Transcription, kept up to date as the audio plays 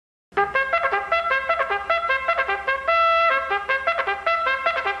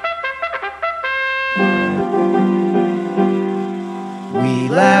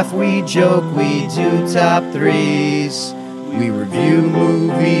laugh, we joke, we do top threes. We review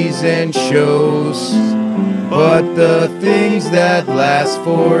movies and shows. But the things that last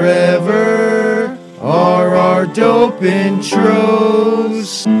forever are our dope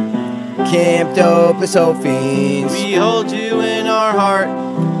intros. Camp Dopeless Hope Fiends. We hold you in our heart.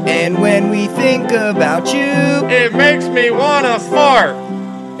 And when we think about you, It makes me wanna fart.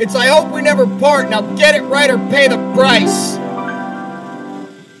 it's I hope we never part. Now get it right or pay the price.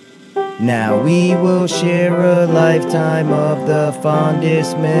 Now we will share a lifetime of the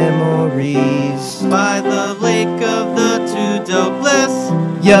fondest memories. By the lake of the two dopeless.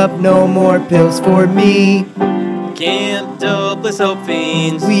 Yup, no more pills for me. Camp Dopeless Hope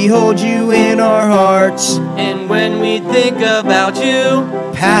Fiends. We hold you in our hearts. And when we think about you,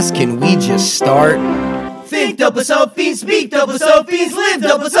 Past, can we just start? Think Dopeless Hope Fiends, speak Dopeless Hope Fiends, live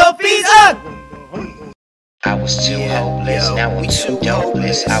Dopeless Hope Fiends, I was too hopeless, now I'm too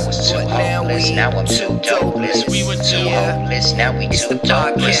dopeless. I was too hopeless, now I'm too dopeless. We were too hopeless, now we too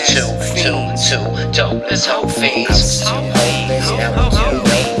dopeless. Too dopeless, hope fiends. I was too hopeless, now I'm too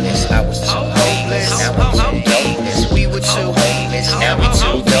dopeless. I was too hopeless, now I'm too dopeless. We were too hopeless, now we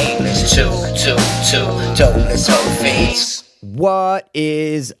too dopeless. Too dopeless, hope fiends. What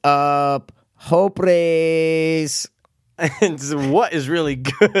is up, Hope Race? and what is really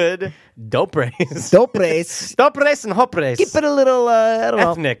good? Dope race. Dope Race. Dope race and hop race. Keep it a little, I don't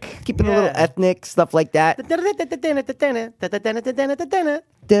know. Ethnic. Keep it a little ethnic, stuff like that. Dude,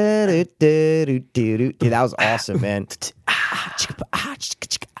 that was awesome, man.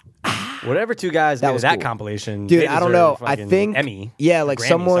 Whatever two guys That did was that cool. compilation. Dude, they I don't deserve know. a I fucking think, Emmy. yeah, like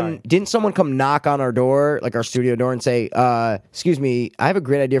Grammy, didn't someone come knock on our door, like our studio door, and say, excuse me, I have a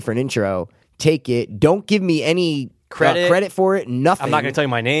great idea for an intro. Take it. Don't give me any credit for it. Nothing. I'm not going to tell you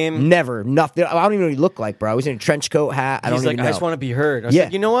my name. Never. Nothing. I don't even know what he looked like, bro. He was in a trench coat, hat. I don't He's even like, know. I just want to be heard. I was Yeah.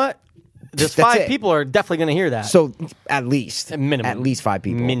 like, you know what? There's That's 5 it. people are definitely going to hear that. So at least. Minimum. At least 5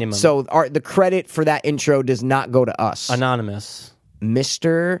 people. Minimum. So the credit for that intro does not go to us. Anonymous.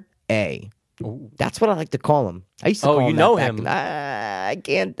 Mr. A. That's what I like to call him. I used to call him you that know back him. in- I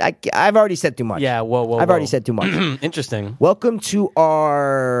can't. I've already said too much. Yeah, whoa. I've already said too much. Interesting. Welcome to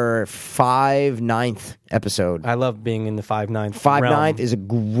our 5/9 episode. I love being in the 5/9 5/9 is a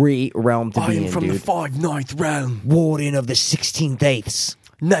great realm to be in, dude. 5/9 realm. Warden of the 16th.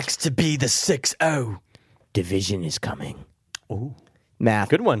 Next to be the 6-0. Division is coming. Ooh. Math.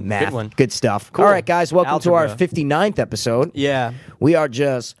 Good one, Math. good one. Good stuff. Cool. All right, guys. Welcome to our Algebra. 59th episode. Yeah. We are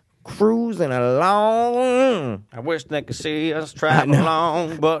just cruising along. I wish they could see us travel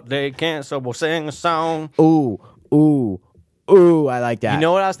along, but they can't, so we'll sing a song. Ooh. I like that. You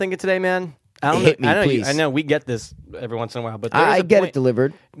know what I was thinking today, man? I don't Hit know, me, I know please. I know we get this every once in a while, but there's I a get point- it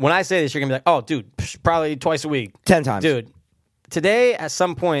delivered When I say this, you're gonna be like, "Oh, dude, probably twice a week, 10 times. dude." Today, at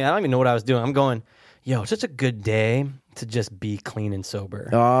some point, I don't even know what I was doing. I'm going, "Yo, it's such a good day to just be clean and sober."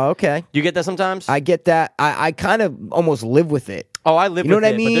 Oh, okay. You get that sometimes? I get that. I kind of almost live with it. I live You know with what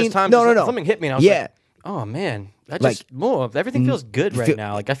I it, mean? but there's times No. something hit me, and I was Yeah. like, "Oh man, I Like, just everything feels good right feel-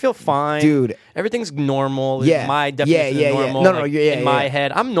 now. Like I feel fine, Dude. Everything's normal. Yeah. My definition Yeah. of normal. No, like, yeah, in my yeah.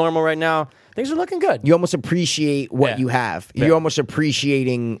 head, I'm normal right now. Things are looking good. You almost appreciate what Yeah. you have. Yeah. You're almost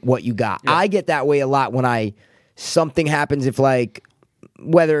appreciating what you got. I get that way a lot when something happens. If like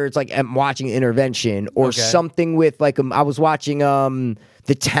whether it's like I'm watching Intervention or Okay. something with like I was watching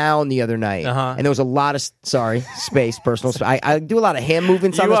The Town the other night, Uh-huh. and there was a lot of personal space. I do a lot of hand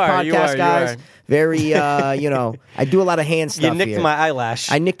movements on You this are, you podcast, are, guys. you are. Very, I do a lot of hand stuff. You nicked here. my eyelash.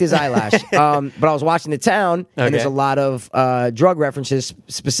 I nicked his eyelash. But I was watching The Town, and there's Okay. a lot of drug references,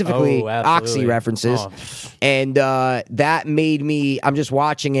 specifically Oh, Oxy absolutely. references. Oh. And that made me, I'm just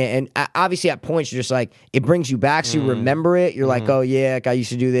watching it. And obviously at points, you're just like, it brings you back. So you remember it. You're like, oh, yeah, like I used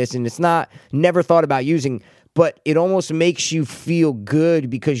to do this. And it's never thought about using. But it almost makes you feel good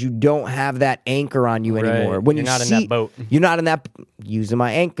because you don't have that anchor on you Right. anymore. When You're you not in see, that boat. You're not in that using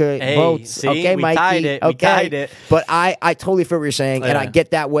my anchor Hey, boats. see? Okay, We Mikey. tied it. We Okay. tied it. But I totally feel what you're saying, and Yeah. I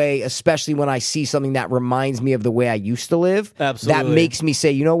get that way, especially when I see something that reminds me of the way I used to live. Absolutely. That makes me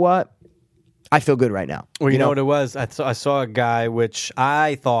say, you know what? I feel good right now. Well, you know what it was? I saw a guy which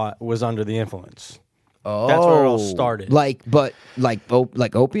I thought was under the influence. That's where it all started. Like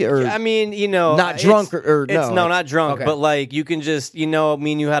opiate or I mean, Not drunk or it's, no, no, like- not drunk, okay. but like you can just, me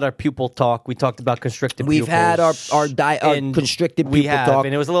and you had our pupil talk. We talked about constricted We've pupils. had our And constricted we pupil have, talk.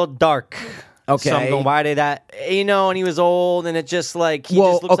 and it was a little dark. Okay. So I'm going, why did that? And he was old, and it just like he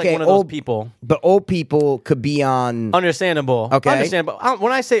just looks like one of those people. But old people could be on. Understandable. Okay. Understandable.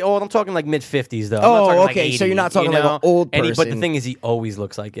 When I say old, I'm talking like mid-50s, though. I'm Oh, not talking okay, like so 80, you're not talking like an old But the person. thing is, he always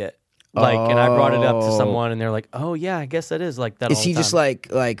looks like it. Like, and I brought it up to someone, and they're like, "Oh yeah, I guess that is like that." Is all he the just time.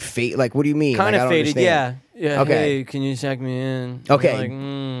 like fate? Like, what do you mean? Kind Like, I of don't faded? understand. Yeah. Okay. Hey, can you check me in? Okay.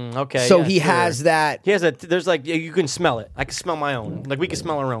 Like, okay. So yeah, he sure. has that. He has a. There's like you can smell it. I can smell my own. Like we can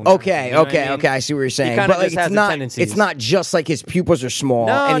smell our own. Okay, You know what okay, I mean? okay. I see what you're saying. kinda But like, just has it's the not. tendencies. It's not just like his pupils are small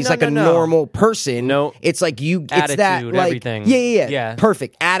No, and he's no, like a no, no. normal person. No. It's like you. It's that Attitude, like everything. Yeah. Yeah.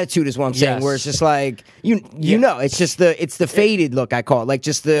 Perfect attitude is what I'm saying. Yes. Where it's just like you Yes. know, it's just the faded look I call it. Like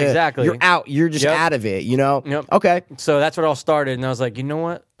just the Exactly. You're out. You're just Yep. out of it. You know. Yep. Okay. So that's what all started, and I was like, you know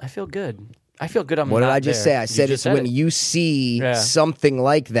what? I feel good. I feel good. I'm What did not I just there. say? I You said just it's said when it. you see Yeah. something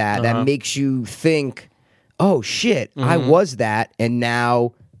like that that makes you think, oh shit, I was that, and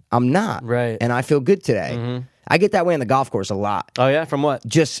now I'm not. Right. And I feel good today. I get that way on the golf course a lot. Oh yeah, from what?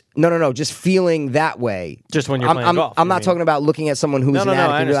 Just no, just feeling that way. Just when you're I'm, playing I'm, golf, I'm you not mean? talking about looking at someone who's No, an no, addict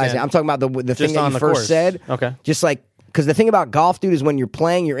I and realizing. understand. I'm talking about the thing Just that on you the first course. said. Okay. Just like because the thing about golf, dude, is when you're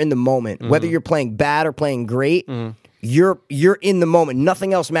playing, you're in the moment. Whether you're playing bad or playing great. You're in the moment.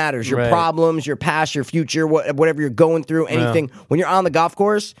 Nothing else matters. Your Right. problems, your past, your future, whatever you're going through, anything. When you're on the golf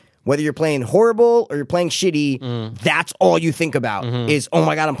course, whether you're playing horrible or you're playing shitty, that's all you think about is, oh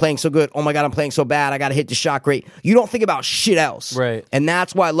my God, I'm playing so good. Oh my God, I'm playing so bad. I got to hit the shot great. You don't think about shit else. Right. And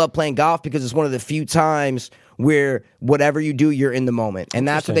that's why I love playing golf because it's one of the few times where whatever you do, you're in the moment. And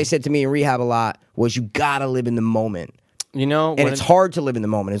that's what they said to me in rehab a lot was you got to live in the moment. You know, And it's hard to live in the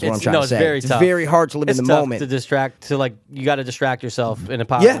moment is what I'm trying to say. It's very It's tough. very hard to live It's in the tough moment. to distract. To like, you got to distract yourself in a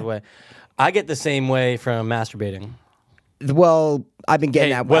positive way. I get the same way from masturbating. Well, I've been getting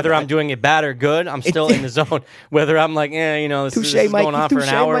Hey, that. whether I'm doing it bad or good, I'm still in the zone. Whether I'm like, you know, this Touche, is Mikey, going on for an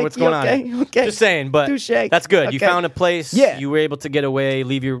touche, hour. What's Mikey, going okay, on? okay. Just saying, but Touche, that's good. You okay. found a place. Yeah. You were able to get away,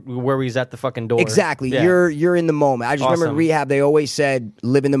 leave your worries at the fucking door. Exactly. Yeah. You're in the moment. I just remember in Awesome. rehab they always said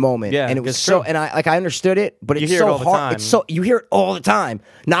live in the moment. Yeah, and it was it's so true. and I understood it, but You it's hear so it all the hard. time. It's so you hear it all the time.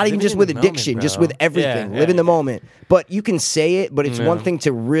 Not even Living just in with the moment, addiction, just bro. with everything. Yeah, Live in the yeah. moment. But you can say it, but it's one thing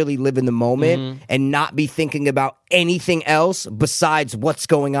to really live in the moment Mm-hmm. and not be thinking about anything else besides what's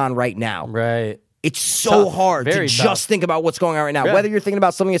going on right now. Right. It's so Tough. hard to Very just tough. think about what's going on right now. Yeah. Whether you're thinking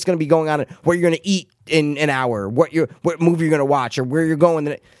about something that's going to be going on, where you're going to eat in an hour, what movie you're going to watch, or where you're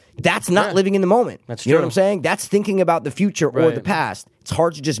going. That's not Yeah. living in the moment. That's You know what true. I'm saying? That's thinking about the future or Right. the past. It's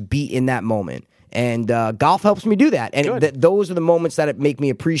hard to just be in that moment. And golf helps me do that. And Good. those are the moments that make me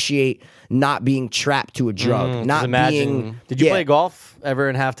appreciate not being trapped to a drug. Not Just imagine. being. Did you yeah. play golf ever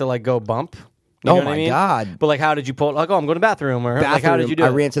and have to like go bump? You Oh know what I my mean? God. But like, how did you pull? Like, oh, I'm going to the bathroom, or Bathroom. like, how did you do I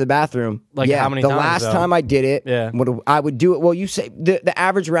it? ran to the bathroom. Like, yeah, how many the times, last though? time I did it, Yeah. I would do it. Well, you say the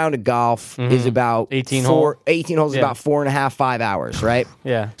average round of golf is about 18 18 holes is Yeah. about 4.5, 5 hours, right?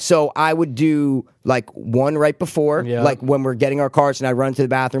 Yeah. So I would do like one right before, Yeah. like when we're getting our carts, and I'd run to the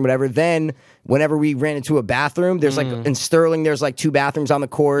bathroom, whatever. Then whenever we ran into a bathroom, there's like in Sterling, there's like 2 bathrooms on the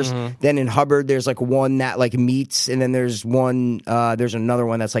course. Then in Hubbard, there's like one that like meets, and then there's one. There's another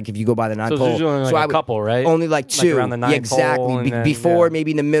one that's like if you go by the 9th So it's hole. usually only like I a would- couple, right? Only like 2 around the Yeah, 9th exactly. hole, and then- Before, yeah.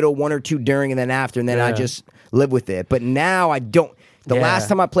 maybe in the middle, 1 or 2 during, and then after, and then I Yeah. just live with it. But now I don't. The Yeah. last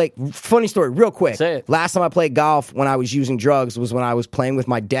time I played, funny story, real quick. Say it. Last time I played golf when I was using drugs was when I was playing with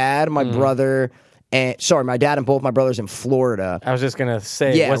my dad, my Mm. brother, my dad and both my brothers in Florida. I was just gonna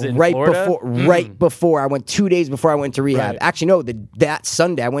say, Yeah, was it in right Florida? before, right before I went 2 days before I went to rehab. Right. Actually, no, that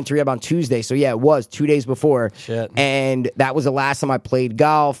Sunday I went to rehab on Tuesday. So yeah, it was 2 days before. Shit. And that was the last time I played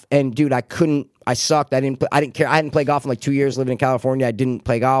golf. And dude, I sucked. I didn't care. I hadn't played golf in like 2 years living in California. I didn't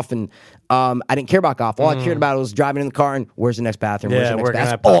play golf, and I didn't care about golf. All I cared about was driving in the car and where's the next bathroom? Where's Yeah, the next where can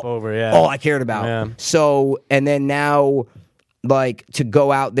bathroom? I pop All- over? Yeah. all I cared about. Yeah. So, and then now, like to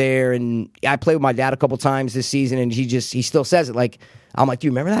go out there, and I played with my dad a couple times this season, and he still says it. Like I'm like, do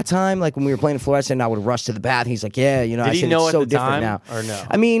you remember that time? Like when we were playing in Florida, and I would rush to the bath. He's like, yeah, you know. Did I he said know it's at so the different time, now. or no?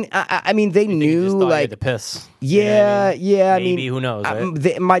 I mean, I mean, they You knew just thought you like had to piss. You know what yeah, I mean? yeah. I Maybe, mean, who knows,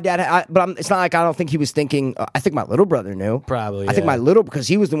 right? my dad, it's not like I don't think he was thinking. I think my little brother knew. Probably, I think yeah. my because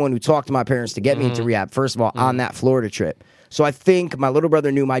he was the one who talked to my parents to get me into rehab. First of all, on that Florida trip. So I think my little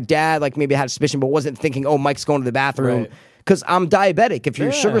brother knew. My dad, like maybe had a suspicion, but wasn't thinking, "Oh, Mike's going to the bathroom." Right. Because I'm diabetic. If your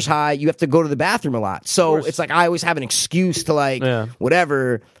Yeah. sugar's high, you have to go to the bathroom a lot. So course. it's like I always have an excuse to like Yeah.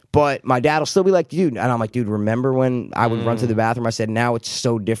 whatever. But my dad will still be like, dude, and I'm like, dude, remember when I would run to the bathroom? I said, now it's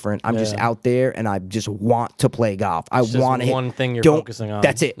so different. I'm just Yeah. out there, and I just want to play golf. I It's just want to hit one thing you're don't- focusing on.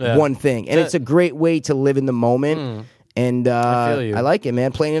 That's it, Yeah. one thing, and That's it's a great way to live in the moment. And I feel you. I like it,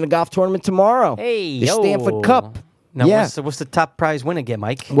 man. Playing in a golf tournament tomorrow. Hey, the yo. Stanford Cup. Now, yeah. what's the top prize win again,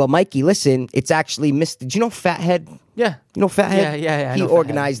 Mike? Well, Mikey, listen, it's actually Did you know Fathead? Yeah. You know Fathead? Yeah, I He know Fathead.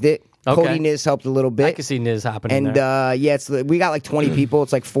 organized it. Okay. Cody Niz helped a little bit. I can see Niz happening And there. we got like 20 people.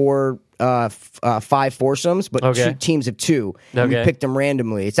 It's like 5 foursomes, but Okay. 2 teams of 2. And we Okay. picked them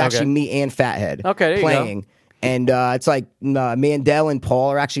randomly. It's actually Okay. me and Fathead Okay, there you go. playing. And it's like Mandel and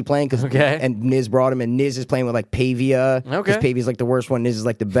Paul are actually playing because Okay. and Niz brought him, and Niz is playing with like Pavia. Okay. Because Pavia's like the worst one. Niz is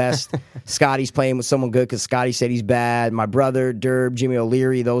like the best. Scotty's playing with someone good because Scotty said he's bad. My brother, Derb, Jimmy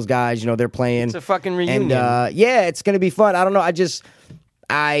O'Leary, those guys, they're playing. It's a fucking reunion. And yeah, it's gonna be fun. I don't know.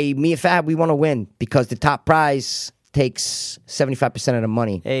 Me and Fab, we want to win because the top prize takes 75% of the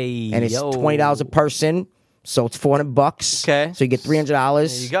money. Hey, and it's yo. $20 a person, so it's $400. Okay. So you get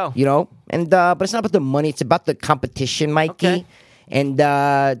 $300. There you go. And but it's not about the money; it's about the competition, Mikey. Okay. And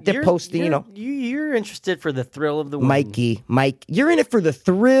they're You're- posting, You're interested for the thrill of the win. Mike, you're in it for the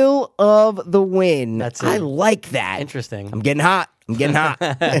thrill of the win. That's I it. like that. Interesting. I'm getting hot.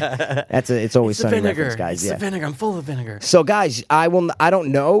 It's always It's the sunny vinegar. reference, guys. It's Yeah. the vinegar. I'm full of vinegar. So, guys, I don't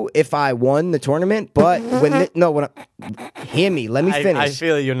know if I won the tournament, but hear me. Let me finish. I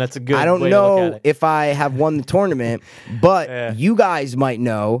feel you, and that's a good. I don't way to look know at it. if I have won the tournament, but Yeah. you guys might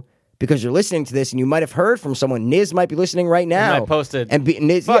know because you're listening to this, and you might have heard from someone. Niz might be listening right now. might post it. and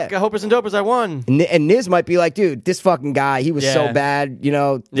Niz, Fuck, yeah. Hopers and Dopers, I won. And Niz might be like, dude, this fucking guy, he was so Yeah. bad,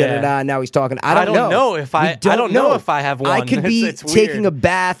 Yeah. now he's talking. I don't know. if We I don't know if I have I won. could be It's taking weird. a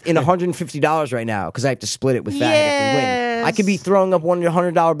bath in $150 right now because I have to split it with Fat if we win. Yes. I could be throwing up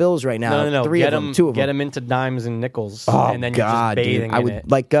 $100 bills right now. No. 3 Get of them, them, 2 of them. Get them into dimes and nickels, Oh, and then God, you're just bathing dude. I in would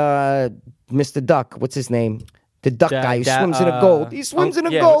it. like Mr. Duck. What's his name? The duck guy who swims in a gold. He swims in a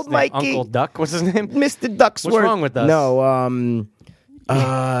yeah, gold, what's his name? Mikey. Uncle Duck. What's his name? Mr. Ducksworth. What's wrong with us? No,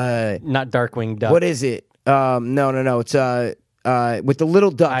 Not Darkwing Duck. what is it? No. It's with the little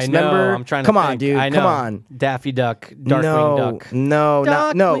ducks. I know. Remember? I'm trying to Come on, think. dude. I know. Come on. Daffy Duck. Darkwing No,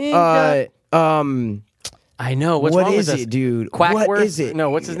 Duck. no, Darkwing I know. What's what wrong is with us? it, dude? Quackworth? What is it? No,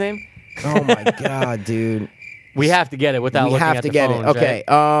 what's his name? Oh my god, dude. We have to get it without We looking have at to the get phones, it. Okay.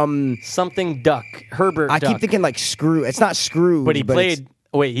 right? Something Duck. Herbert I Duck. keep thinking like Scrooge. It's not Scrooge, But he it's- played.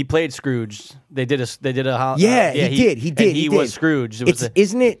 Wait, he played Scrooge. They did a. Yeah, he did. He and did. he he was did. Scrooge. It was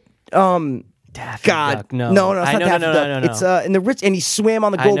Isn't it? Daffy God, Duck. No, it's not I know, Daffy no, Duck. no, no. It's in the rich, and he swam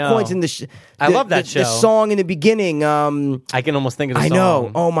on the I gold know. coins in I love that The show. song in the beginning. I can almost think of the I song.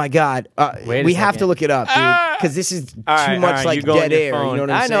 know. Oh my god. Wait a we have to second. look it up, dude, because this is All right, too much all right, like you go on dead your air. phone. You know what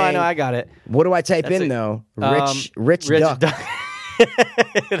I'm saying? I know. I got it. What do I type That's in it. though? Rich Duck.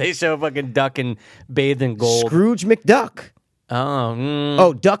 They show fucking Duck and bathed in gold. Scrooge McDuck. Oh,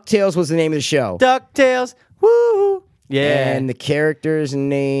 Oh, DuckTales was the name of the show. DuckTales. Woo! Yeah. And the character's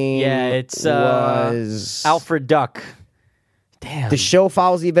name it's was Alfred Duck. Damn. The show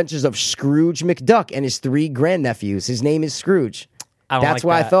follows the adventures of Scrooge McDuck and his 3 grandnephews. His name is Scrooge. I don't That's like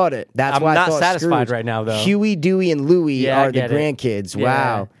why I that. thought it. That's I'm why I not thought satisfied Scrooge. right now, though. Huey, Dewey, and Louie Yeah, I are the get it. grandkids. Yeah.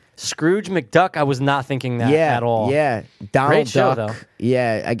 Wow. Scrooge McDuck. I was not thinking that Yeah, at all. yeah. Donald Great show, Duck. though.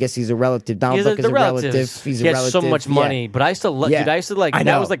 Yeah, I guess he's a relative. Donald He's Duck is the a relative. relatives. He's he a has relative. so much Yeah. money, but I used to, Yeah. dude. I used to like I that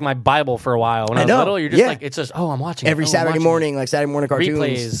know. was like my Bible for a while. When I was know. little, you're just Yeah. like, it's just, oh, I'm watching it. Every Oh, I'm Saturday watching morning, like Saturday morning it. cartoons.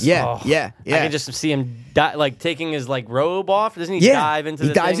 Replays. Yeah, Oh. yeah. I can just see him like taking his like robe off. Doesn't he yeah. dive into? He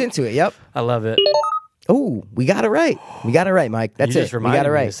the dives thing? into it. Yep. I love it. Oh, we got it right. We got it right, Mike. That's you it. just We reminded got it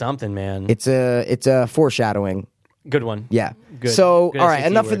me right. of something, man. It's a foreshadowing. Good one. Yeah. Good. So, Good all right,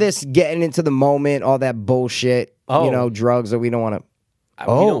 SAT enough word. of this getting into the moment, all that bullshit, Oh. drugs that we don't want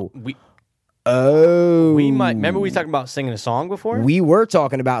to. We Oh. we might remember we talked about singing a song before. We were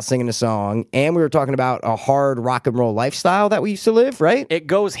talking about singing a song, and we were talking about a hard rock and roll lifestyle that we used to live, right? It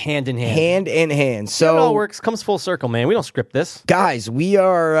goes hand in hand. Hand in hand. It So, all works. Comes full circle, man. We don't script this. guys,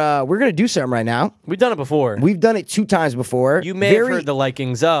 we're gonna do something right now. We've done it before. We've done it 2 times before. You may have heard the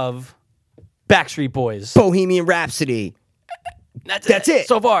likings of Backstreet Boys. Bohemian Rhapsody. That's it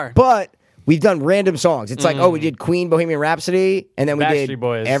so far. But we've done random songs. It's like, we did Queen, Bohemian Rhapsody, and then we Backstreet did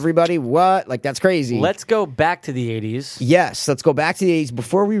Boys. Everybody. What? Like, that's crazy. Let's go back to the 80s. Yes, let's go back to the 80s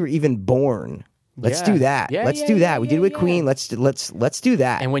before we were even born. Let's Yeah. do that. Yeah, let's yeah, do yeah, that. We did it with yeah. Queen. Let's do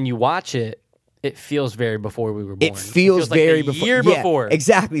that. And when you watch it, it feels very before we were born. It feels like very the before. year Yeah, before.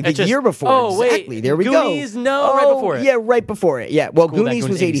 Exactly. The It's just, year before. oh, wait, exactly. There we Goonies, go. no, right before it. Yeah, right before it. Yeah. Well, Cool, that Goonies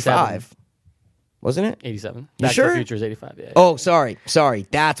Goonies was 87. 85. Wasn't it? 87. You Back to sure? the Future is 85. Yeah. Oh, sorry.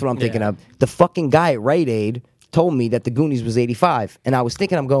 That's what I'm thinking Yeah. of. The fucking guy at Rite Aid told me that the Goonies was 85, and I was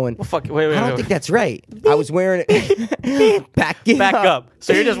thinking, I'm going, Well, fuck. Wait. I don't think that's right. I was wearing it. Back up.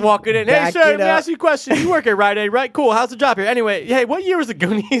 So you're just walking in. Hey, Back sir, it let me up. ask you a question. You work at Rite Aid, right? Cool. How's the job here? Anyway, hey, what year was the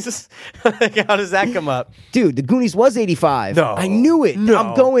Goonies? Like, how does that come up? Dude, the Goonies was 85. No. I knew it. No.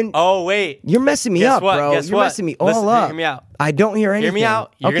 I'm going. Oh, wait. You're messing me Guess up, what? bro. Guess you're what? messing me all Listen, up. hear me out. I don't hear anything. me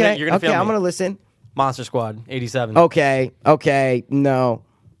out. You're okay, gonna okay, feel I'm me. gonna listen. Monster Squad, 87. Okay, no.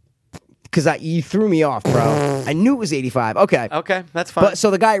 because you threw me off, bro. I knew it was 85. Okay. Okay, that's fine. But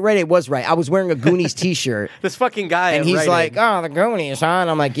so the guy at Rite Aid was right. I was wearing a Goonies T-shirt. This fucking guy, And at he's Rite like, Aid. oh, the Goonies, huh? And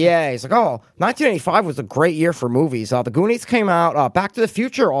I'm like, yeah. He's like, oh, 1985 was a great year for movies. The Goonies came out. Back to the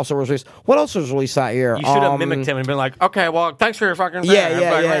Future also was released. What else was released that year? You should have mimicked him and been like, okay, well, thanks for your fucking thing.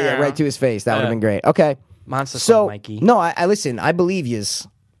 Yeah. Right to his face. That would have been great. Okay. Monster So, Mikey. no, I listen. I believe yous.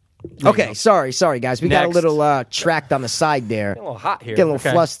 Okay, sorry, guys. We got a Next. little tracked on the side there. A little hot here. Getting a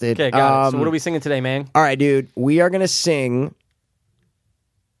little flustered. Okay, got it. So what are we singing today, man? All right, dude. We are going to sing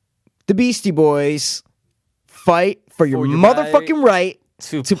the Beastie Boys, Fight for Your Motherfucking Right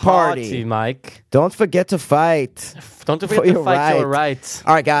to Party. Mike. Don't forget to fight. Don't For forget to your fight your right. right.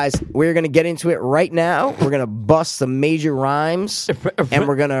 All right, guys. We're going to get into it right now. We're going to bust some major rhymes, and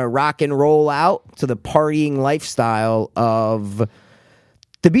we're going to rock and roll out to the partying lifestyle of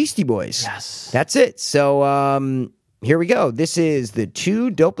the Beastie Boys. Yes. That's it. So here we go. This is the Two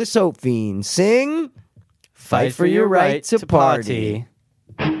Dopeless Hope Fiends. Sing Fight for Your Right to Party.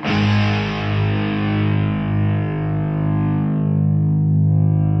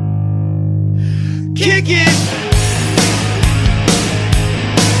 Kick it!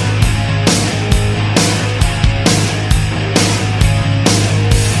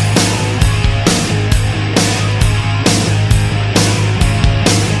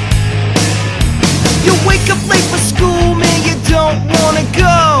 You wake up late for school, man, you don't wanna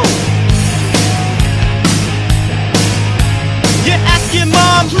go. You ask your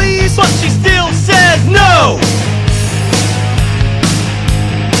mom, please, but she still says no.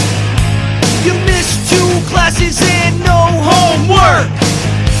 You missed 2 classes and no homework.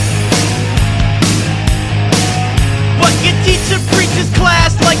 But your teacher preaches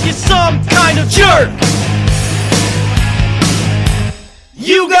class like you're some kind of jerk.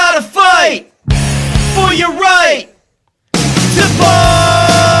 You gotta fight for your right to party.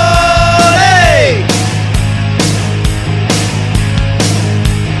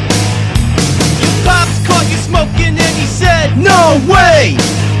 Your pops caught you smoking and he said, no way.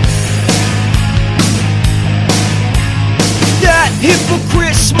 That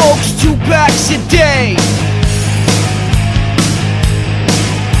hypocrite smokes 2 packs a day.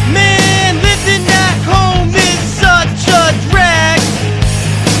 Man, living at home is such a drag.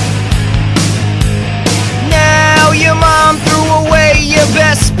 Now your mom threw away your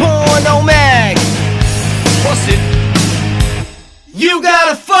best porno mag. What's it? You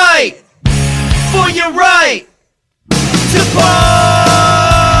gotta fight for your right to party.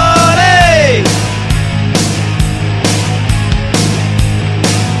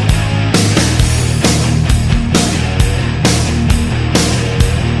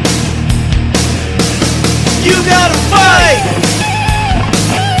 You gotta fight.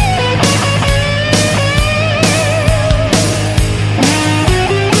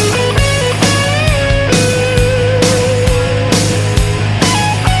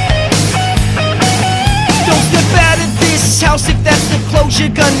 Don't step out of this house if that's the clothes you're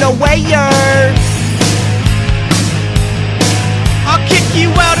gonna wear. I'll kick you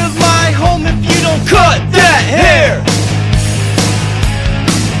out of my home if you don't cut that hair.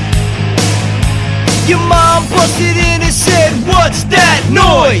 Your mom busted in and said, what's that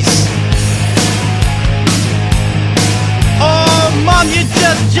noise? Oh, mom, you're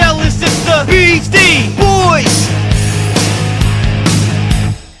just jealous, it's the Beastie Boys.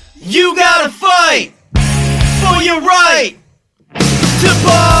 You gotta fight for your right to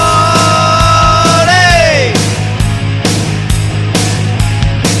party.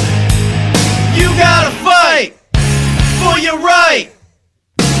 You gotta fight for your right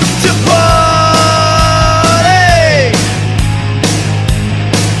to party.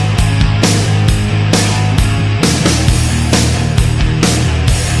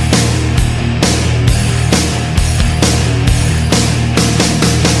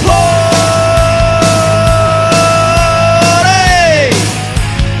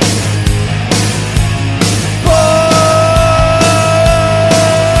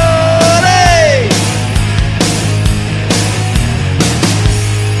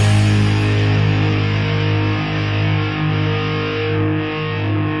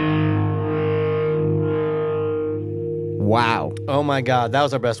 Wow. Oh my God, that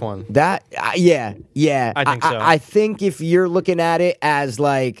was our best one. That yeah. I think so. I think if you're looking at it as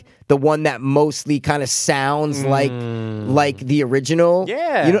like the one that mostly kind of sounds like the original.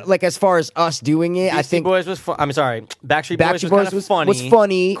 Yeah. You know, like as far as us doing it, I Beastie think Boys was fun. I'm sorry, Backstreet Backstreet Boys Boys was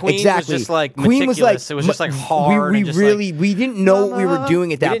funny. Queen exactly. Was just like Queen was like meticulous. It was just like hard. We and just really like, we didn't know what we were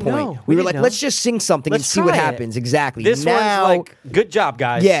doing at that didn't point. know. We were didn't like, know. let's just sing something Let's and see what try it. happens. Exactly. This now, one's like, good job,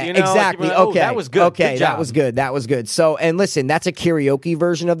 guys. yeah, you know? exactly. Like, Okay, that was good. Okay, good job. that was good. That was good. So, and listen, that's a karaoke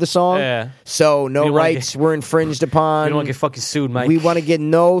version of the song. Yeah. So no don't wanna rights were infringed upon. We don't want to get fucking sued, Mike. We want to get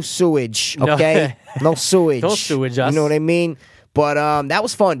no sewage, No. okay? No sewage. Don't sewage us. You know what I mean? But that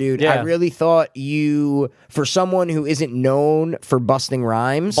was fun, dude. Yeah. I really thought for someone who isn't known for busting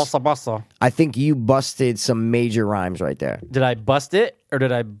rhymes, Bossa. I think you busted some major rhymes right there. Did I bust it or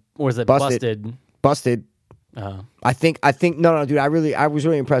was it busted? Busted. I think no, dude. I was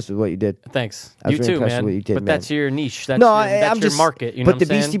really impressed with what you did. Thanks. I was You really too, impressed man. with what you did, but man. that's your niche. That's No, that's I'm your just market. You know but what the I'm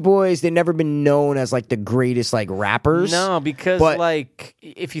saying? Beastie Boys, they've never been known as like the greatest like rappers. No, because but like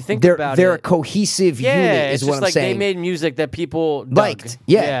if you think they're about they're a it, cohesive yeah, unit. it's Is what just I'm like saying. they made music that people Liked. dug.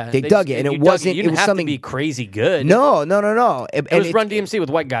 Yeah, they dug it, and it you dug wasn't- You it didn't was have something- to be crazy good. No. It was Run DMC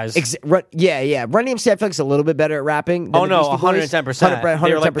with white guys. Yeah. Run DMC, I feel like, is a little bit better at rapping. Than Oh the no, Beastie Boys. 110%.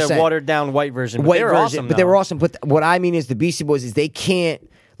 They were like the 110%. watered down white version. But White they were version, awesome. but they though. were awesome. But what I mean is the Beastie Boys is they can't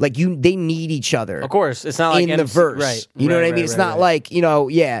like they need each other. Of course, it's not like in the MC verse. right? You know right, what I mean? right, It's right, not right.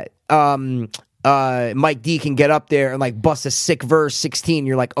 like Mike D can get up there and like bust a sick verse 16.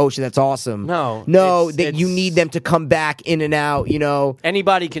 You're like, oh shit, that's awesome. No, you need them to come back in and out. You know,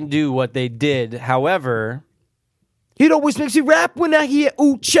 anybody can do what they did. However, it always makes me rap when I hear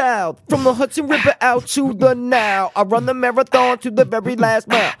 "Ooh Child" from the Hudson River out to the Nile. I run the marathon to the very last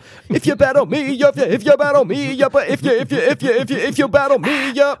mile. If you battle me, if you battle me, but if you battle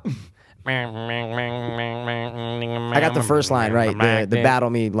me, I got the first line right. The battle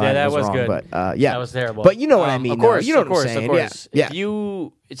me line yeah, that was wrong, good. but yeah, that was terrible. But you know what I mean. Of course, though. You know of what course, I'm saying. of course. Yeah.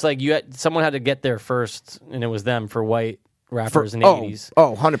 It's like someone had to get there first, and it was them for white rappers in the 80s.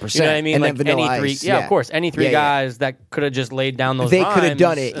 Oh, 100%. You know what I mean? And like then Vanilla any three, Ice, yeah, of course, any three Yeah. guys that could have just laid down those They rhymes. could have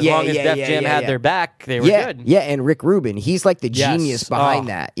done it. As Yeah, long as yeah, Def yeah, Jam yeah, had yeah. their back, they were Yeah, good. yeah, and Rick Rubin, he's like the Yes. genius behind Oh.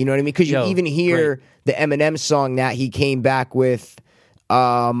 that. You know what I mean? Because you Yo, even hear the Eminem song that he came back with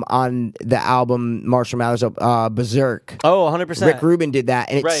on the album Marshall Mathers Berserk. Oh, 100%. Rick Rubin did that,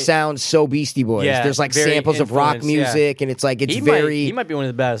 and it Right. sounds so Beastie Boys. Yeah, There's like very samples of rock influenced, yeah. music, and it's like it's he very might be one of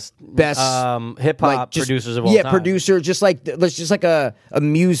the best hip hop like just- producers of all yeah, time. producer, just like a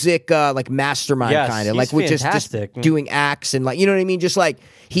music like mastermind Yes, kind of he's like with just fantastic. doing acts and like you know what I mean. Just like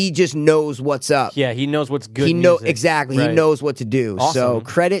he just knows what's up. Yeah, he knows what's good. He knows music. exactly. Right. He knows what to do. So Awesome.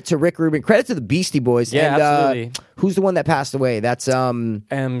 credit to Rick Rubin. Credit to the Beastie Boys. Yeah, and, absolutely. Who's the one that passed away? That's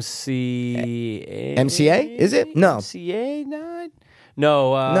MCA. MCA? Is it? No. MCA died?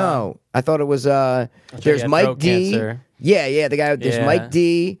 No. no. I thought it was. There's had Mike throat D. cancer. Yeah. The guy. There's Yeah. Mike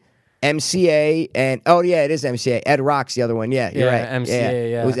D. MCA and it is MCA. Ed Rock's the other one. Yeah, you're Yeah, right.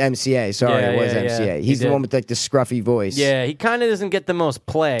 MCA, yeah. It was MCA. Sorry, Yeah, it was yeah, MCA. yeah. He's He the did. one with like the scruffy voice. Yeah, he kind of doesn't get the most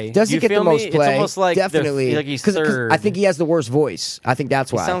play. Does he You get the feel me? most play? It's almost like definitely like he's 'Cause third. I think he has the worst voice. I think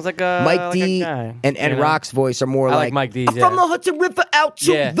that's why. sounds like a- Mike like a D guy, and Ed you know? Rock's voice are more I like like Mike D's, "I'm yeah. from the Hudson River out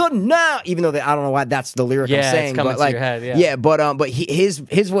to Yeah. the now. Even though I don't know why that's the lyric Yeah, I'm it's saying, coming but to like your head, yeah. but his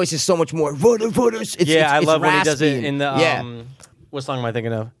voice is so much more. It's, I it's love when he does it raspy. in the. yeah. What song am I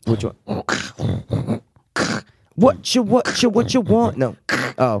thinking of? Which one? What you want? No.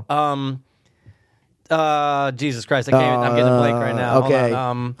 Oh. Jesus Christ, I can't. I'm getting a blank right now. Okay.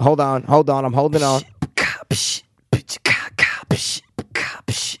 Hold on. Hold on. I'm holding on.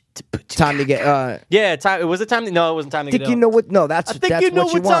 Time to get. Yeah, time. Was it time? No, it wasn't time to Think get you ill. know what? No, that's. I think that's you know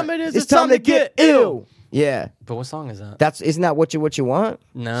what what want. time it is. It's time to get ill. Yeah. But what song is that? Isn't that what you want?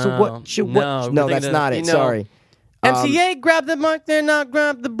 No. So what you what? No, No, that's not it. Sorry. MCA, grab the mic, then not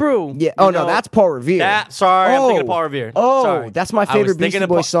grab the brew. Yeah. You Oh no, know, that's Paul Revere. Sorry, I'm thinking of Oh. Paul Revere. Oh, Sorry. that's my I was favorite thinking Beastie of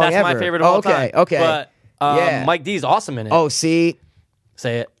Boys song That's ever. my favorite of all time. Okay. But Yeah. Mike D's awesome in it. Oh, see.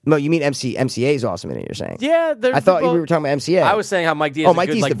 Say it. No, you mean MCA is awesome in it. You're saying. Yeah, I thought we were talking about MCA. I was saying how Mike D is Oh, a Mike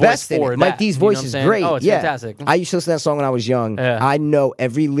good D's like, the best voice in for it. Mike that. D's You know voice what I'm is saying? great. Oh, it's yeah. fantastic. I used to listen to that song when I was young. Yeah. I know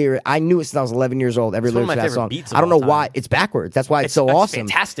every lyric. I knew it since I was 11 years old. Every It's one of lyric my to that favorite song. beats of I don't know all time. why it's backwards. That's why it's so that's awesome.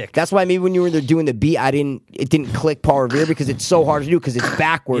 fantastic. That's why maybe when you were doing the beat, it didn't click Paul Revere because it's so hard to do because it's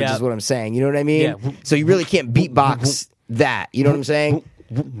backwards. Yeah. Is what I'm saying. You know what I mean? Yeah. So you really can't beatbox that. You know what I'm saying?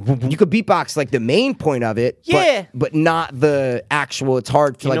 You could beatbox like the main point of it, Yeah. but not the actual. It's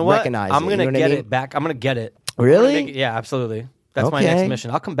hard to You know like what? recognize. I'm it, gonna you know what get I mean? it back. I'm gonna get it. Really? I'm gonna make it- yeah, absolutely. That's my Okay. next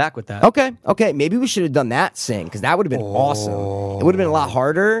mission. I'll come back with that. Okay. Maybe we should have done that sing because that would have been awesome. It would have been a lot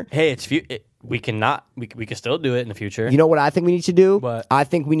harder. Hey, we cannot. We can still do it in the future. You know what I think we need to do? What? I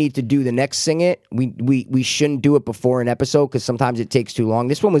think we need to do the next Sing It. We shouldn't do it before an episode because sometimes it takes too long.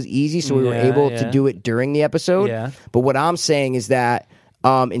 This one was easy, so we were able to do it during the episode. Yeah. But what I'm saying is that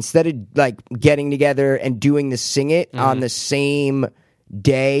instead of like getting together and doing the Sing It on the same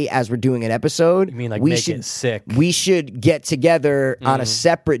day as we're doing an episode, You mean like we make should it sick? we should get together on a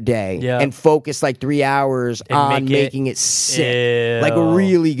separate day Yeah. and focus like 3 hours And on make it- making it sick, like Ew.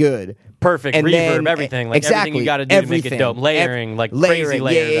 really good. Perfect And reverb, then- everything. Like exactly, everything you got to do to make it dope. Layering, like crazy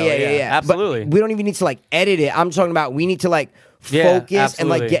layer. Yeah. Absolutely. But we don't even need to like edit it. I'm talking about we need to like Yeah, focus and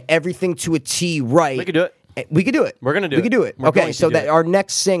like absolutely. get everything to a T right. We could do it. We could do it. We're gonna do We it. could do it. We're Okay, going to so do that it. our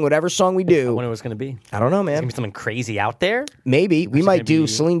next Sing, whatever song we do, I wonder what it's going to be. I don't know, It's going to man. be something crazy out there. Maybe we might do gonna be-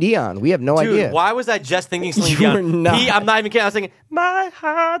 Celine Dion. We have no Dude, idea. why was I just thinking Celine You Dion? were not. I'm not even kidding. I was thinking, my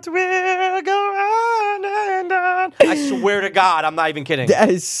heart will go on and on. I swear to God, I'm not even kidding. That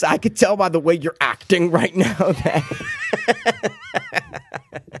is, I could tell by the way you're acting right now. That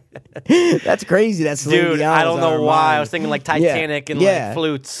that's crazy. That's Celine Dude, Dion I don't was on know our why. mind. I was thinking like Titanic and like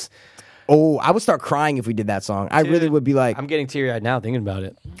flutes. Oh, I would start crying if we did that song. I really would be like, I'm getting teary-eyed now thinking about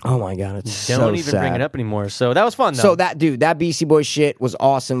it. oh my god, it's Don't so even sad. bring it up anymore. So that was fun, though. So that BC Boy shit was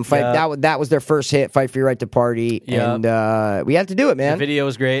awesome. Fight Yeah. that was their first hit. Fight for Your Right to Party, Yeah. and we had to do it, the man. video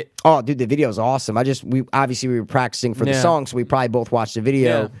was great. Oh, dude, the video is awesome. We were practicing for the Yeah. song, so we probably both watched the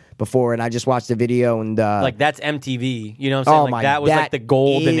video Yeah. before, and I just watched the video and Like that's MTV. You know what I'm saying? oh Like my, that was like the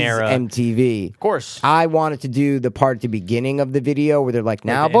golden is era. MTV. Of course. I wanted to do the part at the beginning of the video where they're like,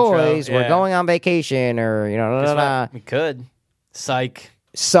 "Now, the intro, boys, we're yeah. going on vacation," or Guess what? We could. Psych.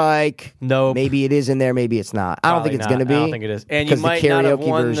 psych. Nope. Maybe it is in there. Maybe it's not. I don't think it's Probably going to not. be. I don't think it is. And you 'cause the might not have karaoke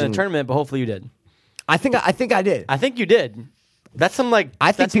won version- the tournament, but hopefully you did. I think I did. I think you did. That's some like I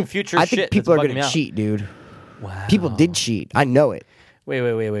think that's some peop- future I think shit. people are going going to cheat, dude. Wow. People did cheat. I know it.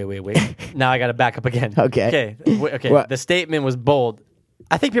 Wait. Now I got to back up again. Okay. Okay. What? The statement was bold.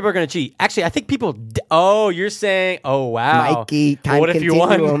 I think people are going to cheat. Actually, I think people. Oh, you're saying. Oh, wow. Mikey, time what if you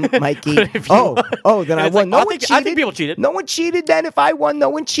continuum, won, Mikey. What if you Oh, won? then And I it's won. like, No one cheated. I think people cheated. No one cheated. Then if I won, no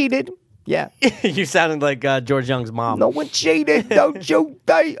one cheated. Yeah. You sounded like George Young's mom. No one cheated. Don't you?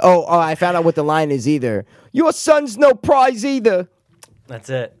 Oh, I found out what the line is either. Your son's no prize either. That's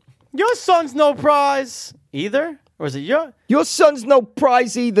it. Your son's no prize either, or is it your? Your son's no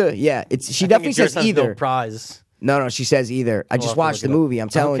prize either. Yeah, she I think definitely it's your says son's either. No prize. No, she says either. I just have to watched the look it up. movie. I'm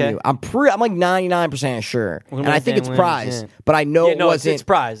telling Okay. you. I'm like 99% sure. Well, And I think it's then, prize. yeah. But I know Yeah, it no, wasn't. it's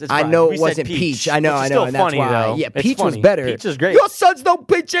prize. It's I prize. know We it said wasn't peach, I know, which I is know. still And that's funny, why. though. Yeah, It's peach was funny. better. Peach is great. Your son's no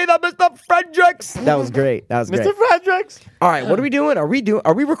peach either, Mr. Fredericks. That was great. That was great. Mr. Fredericks. All right, what are we doing? Are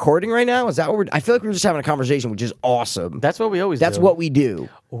we recording right now? Is that what we're I feel like we're just having a conversation, which is awesome. That's what we always That's do. what we do.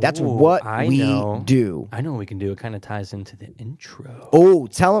 That's Ooh, what I we know. do. I know what we can do. It kind of ties into the intro. Oh,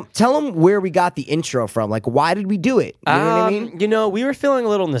 tell them where we got the intro from. Like, why did we do it? You know what I mean? You know, we were feeling a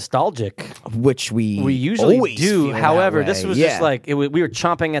little nostalgic. Which we usually always do. feel However, that this way. was Yeah. just like we were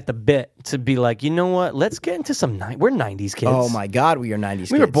chomping at the bit to be like, you know what? Let's get into some. We're '90s kids. Oh my God, we are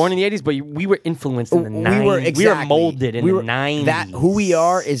 '90s. We were kids. born in the '80s, but we were influenced in the '90s. We were exactly. We were molded in We the were- '90s. That who we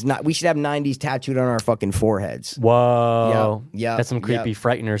are is not. We should have '90s tattooed on our fucking foreheads. Whoa. Yep, That's some creepy yep.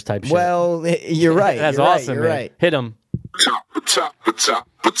 frighteners type shit. Well, you're right. That's you're awesome. Right, you're man. right. Hit him.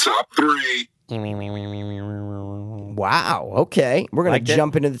 Top three. Wow. Okay, we're gonna Liked it.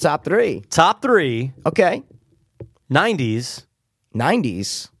 jump into the top three. Top 3 Okay, '90s.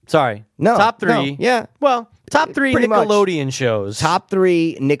 '90s. Sorry. No, Top 3. no, yeah. Well, top 3 Pretty much. Nickelodeon shows. Top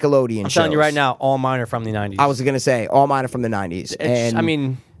 3 Nickelodeon shows. I'm telling you right now, all mine are from the '90s. I was gonna say all mine are from the '90s, and I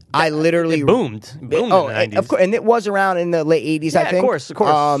mean, I literally it boomed. It boomed Oh, in the '90s. of course, and it was around in the late '80s. I Yeah, of think. course, of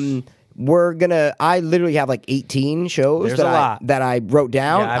course. I literally have like 18 shows There's a lot. that I wrote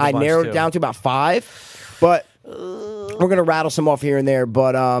down. Yeah, I have a I bunch, narrowed too. it down to about 5, but we're gonna rattle some off here and there.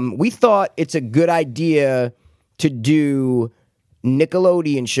 But we thought it's a good idea to do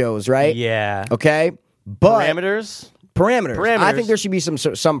Nickelodeon shows, right? Yeah. Okay. But Parameters. Parameters. I think there should be some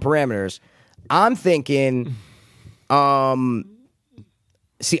parameters. I'm thinking, I'm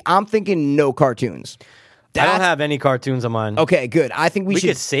thinking no cartoons. I don't have any cartoons on mine. Okay, good. I think we we should.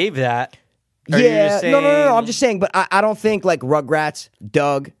 could save that. Or you're Yeah, just no. I'm saying- just saying, but I don't think like Rugrats,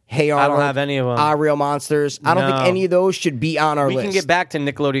 Doug, Hey Arnold. have any of 'em. Our Real Monsters. I don't think No. any of those should be on our We list. can get back to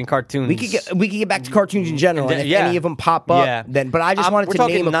Nickelodeon cartoons. We could get back to cartoons in general, and if Yeah. any of them pop up, Yeah. then. But I just wanted we're to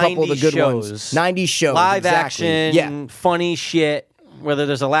talking name a couple of the 90s good ones. shows. 90s shows, live exactly. action, Yeah, funny shit. Whether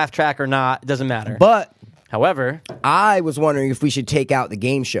there's a laugh track or not, it doesn't matter. but however, I was wondering if we should take out the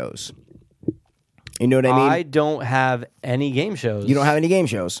game shows. You know what I mean? I don't have any game shows. You don't have any game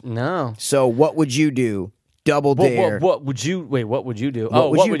shows. No. So what would you do Double Dare. What would you do? What would you do?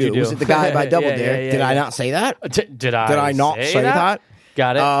 Was it the guy by Double Yeah, Dare? yeah, Did I yeah. not say that? Did I? Did I not say that?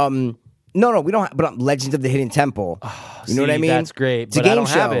 Got it. No, we don't. But Legends of the Hidden Temple. You know what I see, mean? that's great, It's a but I game don't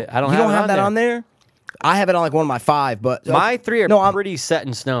show. have it. I don't you have don't it have on that there. on there. I have it on like one of my 5, but My 3 are no, I'm pretty set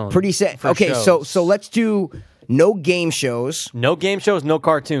in stone. pretty set. for Okay, shows. so let's do no game shows, no game shows, no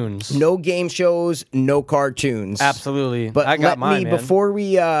cartoons. no game shows, no cartoons. Absolutely. But I got let mine, me man. before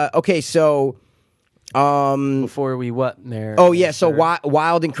we. Okay, so. Before we what there? Oh yeah, so sir?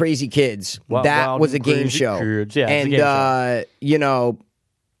 Wild and Crazy Kids. that Wild was a and game Crazy show. Kids. Yeah, it's a and game show. you know,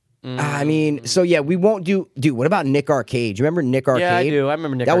 I mean, so yeah, we won't do. Dude, what about Nick Arcade? You remember Nick Arcade? Yeah, I do. I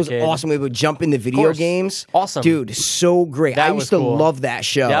remember Nick That was Arcade. awesome. We would jump into video course. games. Awesome. dude, so great. That I was used to cool. love that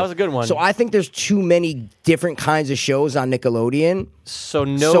show. That was a good one. So I think there's too many different kinds of shows on Nickelodeon. So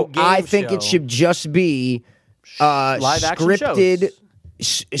no so game I think show. it should just be live action scripted. shows.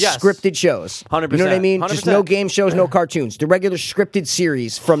 Yes. Scripted shows. 100%. You know what I mean? Just no 100%. game shows, no cartoons. The regular scripted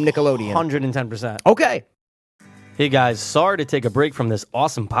series from Nickelodeon. 110%. Okay. Hey guys, sorry to take a break from this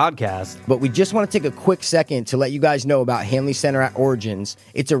awesome podcast. But we just want to take a quick second to let you guys know about Hanley Center at Origins.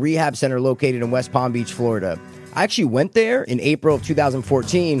 It's a rehab center located in West Palm Beach, Florida. I actually went there in April of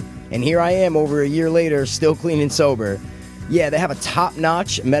 2014, and here I am over a year later, still clean and sober. Yeah, they have a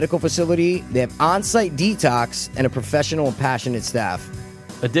top-notch medical facility, they have on-site detox, and a professional and passionate staff.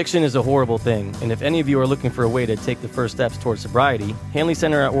 Addiction is a horrible thing, and if any of you are looking for a way to take the first steps towards sobriety, Hanley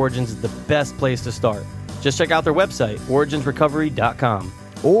Center at Origins is the best place to start. Just check out their website, originsrecovery.com.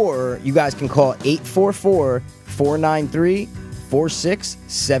 Or you guys can call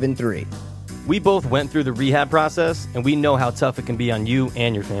 844-493-4673. We both went through the rehab process, and we know how tough it can be on you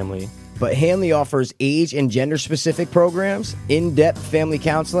and your family. But Hanley offers age and gender-specific programs, in-depth family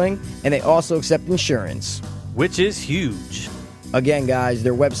counseling, and they also accept insurance. Which is huge. Again, guys,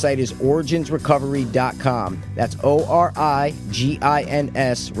 their website is originsrecovery.com. That's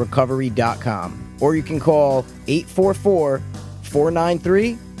ORIGINS recovery.com. Or you can call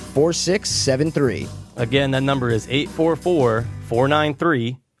 844-493-4673. Again, that number is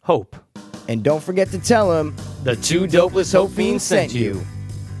 844-493-HOPE. And don't forget to tell them The two dopeless Hope Fiends sent you.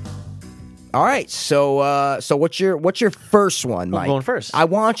 All right, so what's your first one, Mike? going first. I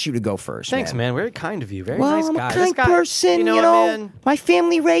want you to go first. Thanks, man. Very kind of you. Very Well, nice I'm guy. a This kind guy, person, you know, what, man? My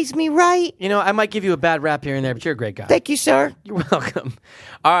family raised me right. You know, I might give you a bad rap here and there, but you're a great guy. Thank you, sir. You're welcome.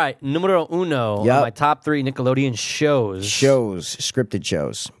 All right, numero uno. Yep. On my top 3 Nickelodeon shows. Scripted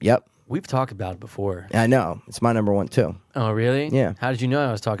shows. Yep, We've talked about it before. I know. It's my number 1 too. Oh, really? Yeah. How did you know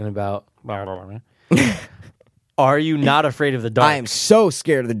I was talking about? Are you not afraid of the dark? I am so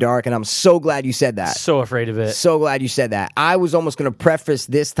scared of the dark, and I'm so glad you said that. so afraid of it. So glad you said that. I was almost going to preface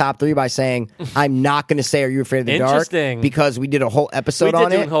this top 3 by saying I'm not going to say "Are you afraid of the dark?" Interesting. because we did a whole episode we did on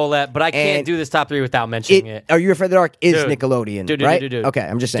do it. a whole ep, but I can't and do this top 3 without mentioning it. Are You Afraid of the Dark is Dude. Nickelodeon, Dude, right? dude. Okay,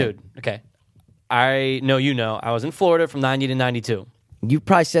 I'm just saying. Dude, okay. I know you know. I was in Florida from 90 to 92. You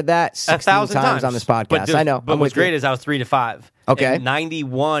probably said that 16 1,000 times on this podcast. But dude, I know. But I'm what's with you. great is I was 3 to 5. Okay. And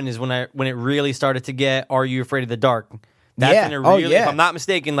 91 is when it really started to get Are You Afraid of the Dark? That's Yeah. when it Oh, really, yeah. if I'm not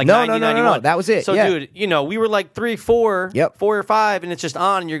mistaken, like No, 90, no, no, no, 91. no. That was it, So, yeah. dude, you know, we were like 3, 4, Yep. 4 or 5, and it's just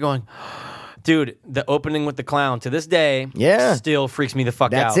on, and you're going, dude, the opening with the clown to this day Yeah. still freaks me the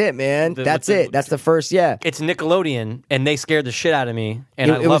fuck out. That's it, man. That's with it. That's the first, yeah. It's Nickelodeon, and they scared the shit out of me,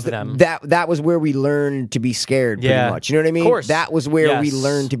 and I It love was them. That was where we learned to be scared, pretty Yeah. much. You know what I mean? Of course. That was where we Yes.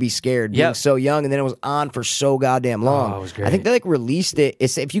 learned to be scared, being Yep. so young, and then it was on for so goddamn long. it was great. I think they like released it.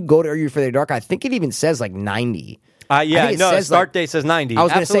 It's, if you go to Are You Afraid of the Dark, I think it even says like 90. Yeah, I think it no, says, start like- date says 90. I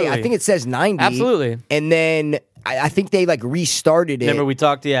was going to say, I Absolutely. think it says 90. Absolutely. And then I think they like restarted it. Remember we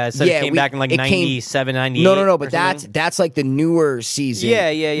talked? Yeah, it said it came back in like it came- 97, 98. No, but or something. that's like the newer season.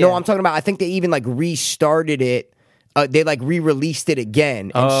 Yeah. No, I'm talking about. I think they even like restarted it. They like re-released it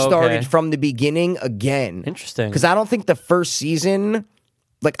again and Oh, okay. started from the beginning again. Interesting. Because I don't think the first season.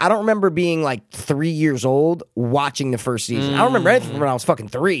 Like, I don't remember being like 3 years old watching the first season. I don't remember anything when I was fucking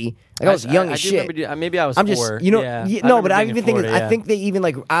 3. Like, I was young as do shit. remember- maybe I was I'm 4. just, you know, yeah. no, remember but I being even in think Florida, I yeah. think they even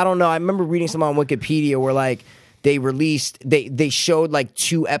like I don't know. I remember reading something on Wikipedia where like they showed like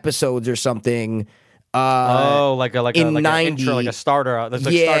 2 episodes or something. like in an 90, intro, like a starter. That's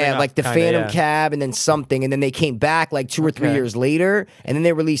like starting yeah, up, like the kinda, Phantom yeah. Cab, and then something, and then they came back like 2 or 3 Okay. years later, and then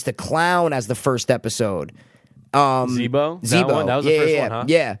they released the Clown as the first episode. Zebo? That one? That was the first one, huh?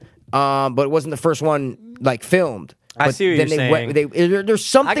 Yeah. But it wasn't the first one like filmed. I But see what then you're they went, saying. there's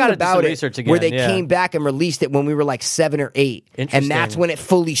something gotta do about some it research where again, they yeah. came back and released it when we were like 7 or 8, and that's Interesting. when it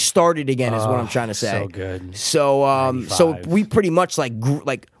fully started again. Is what I'm trying to say. so good. So 95. we pretty much like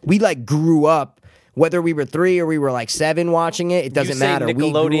grew up whether we were 3 or we were like 7 watching it, it doesn't matter. We grew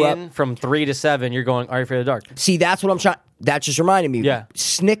up. Nickelodeon from 3 to 7. You're going, Are You Afraid of the Dark? See, that's what I'm trying. That just reminded me. Yeah.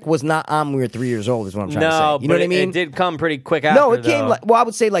 Snick was not on when we were 3 years old. Is what I'm trying to say. No, You know but what I mean? it did come pretty quick after. No, it came though. I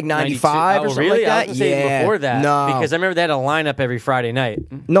would say like 95 or 92. something Really? like that. I was gonna say before that. No, because I remember they had a lineup every Friday night.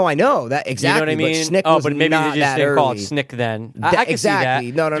 no, I know that exactly. You know what I mean? But Snick oh, was but maybe not they just that didn't call it early. Snick then. That- I can exactly.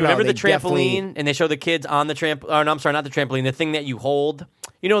 see that. No, Do you remember they the definitely- trampoline? And they show the kids on the trampoline. Oh, no, I'm sorry, not the trampoline. The thing that you hold.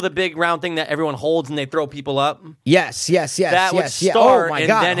 You know the big round thing that everyone holds and they throw people up? Yes. That would yeah. start, Oh my and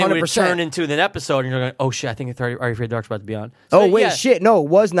God, then it would 100%. turn into an episode, and you're going, oh shit, I think Are You Afraid of the Dark's about to be on. Oh So, wait, yeah. shit! No, it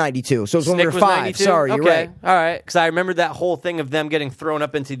was 92. So it was when we Snick were was 5. 92? Sorry, you're Okay. right. All right, because I remember that whole thing of them getting thrown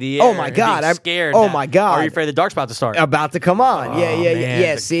up into the air. Oh, my and God, being I- scared. oh, that my God. Are You Afraid of the Dark's about to start? About to come on. Yeah.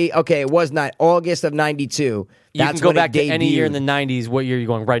 man. See, okay, it was not August of 92. You That's can go when back it to any year in debuted. the 90s. What year are you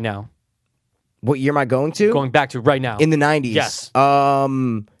going right now? What year am I going to? Going back to right now. In the 90s. Yes.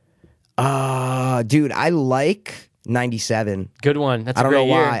 Dude, I like 97. Good one. That's I a don't great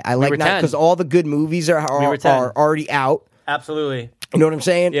know year. why. I We like were 10. because all the good movies We were 10. are already out. Absolutely. You know what I'm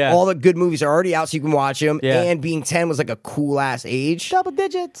saying? Yeah. All the good movies are already out, so you can watch them. Yeah. And being 10 was like a cool ass age. Double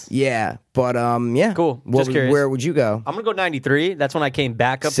digits. Yeah, but yeah. Cool. Just curious. Where would you go? I'm going to go 93. That's when I came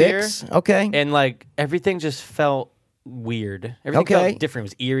back up 6? here. Okay. And like everything just felt weird. Everything Okay. felt different.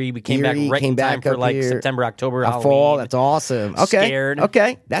 It was eerie. We came Eerie, back right came in time back for up like here. September, October, A Halloween. fall. That's awesome. Okay. Scared.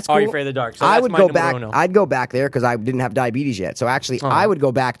 Okay. That's cool. Are You Afraid of the Dark? So I that's would my go numero back. uno. I'd go back there because I didn't have diabetes yet. So actually, I would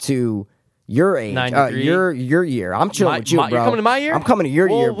go back to your age, 93. your year. I'm chilling with you, bro. You're coming to my year? I'm coming to your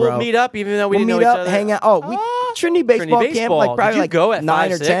year, bro. We'll meet up, even though we We'll didn't meet know each up, other. hang out. Oh, we Trinity baseball camp, baseball. like Did probably you like go at 9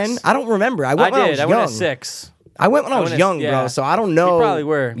 5, or 10. 6? I don't remember. I went when I was I young. went at 6. I went when I was went at- young, yeah. bro. So I don't know. We probably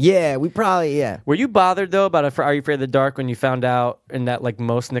were. Yeah, we probably. Yeah. Were you bothered though about Are You Afraid of the Dark when you found out in that like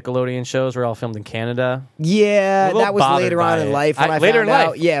most Nickelodeon shows were all filmed in Canada? Yeah, I'm a little that was bothered later on by in it. life when I later found in life.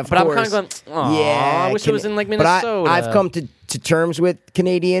 out. Yeah, of but course. I'm kind of going, aw, yeah, I wish it was in like But Minnesota. I've come to terms with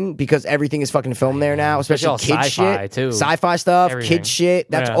Canadian because everything is fucking filmed there now, especially all kid sci-fi, shit, too. sci-fi stuff, Everything. kid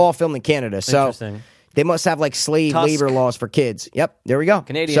shit. That's Yeah. all filmed in Canada. So Interesting. they must have like slave Tusk. labor laws for kids. Yep, there we go.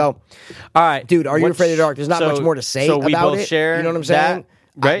 Canadian. So, all right, dude, Are You Afraid of the Dark? There's not much more to say so we about both it. Share You know what I'm that, saying?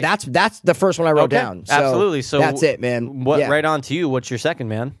 right? That's the first one I wrote Okay, down. So absolutely. So that's it, man. What? Yeah. Right on to you. What's your second,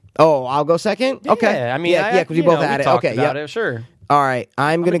 man? Oh, I'll go second. Okay. Yeah, I mean, yeah, because we both had it. talked Okay, about yeah. it. Sure. All right,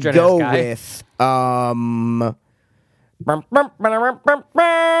 I'm gonna generous go guy. with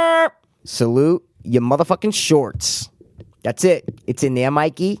salute your motherfucking shorts. That's it. It's in there,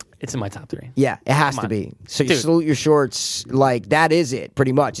 Mikey. It's in my top 3. Yeah, it has Come to on. be. So you Dude. salute your shorts. Like that is it,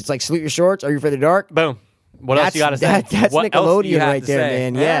 pretty much. It's like salute your shorts. Are you afraid of the dark? Boom. What else you got to say? That's What else do you Nickelodeon have right to there, say?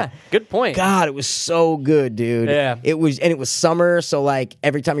 man. Yeah. Good point. God, it was so good, dude. Yeah. It was summer, so like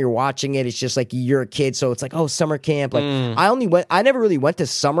every time you're watching it, it's just like you're a kid, so it's like, oh, summer camp. Like I never really went to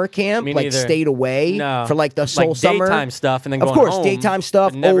summer camp, Me like neither. stayed away No. for like the whole like summer. daytime stuff and then Of going course, home, daytime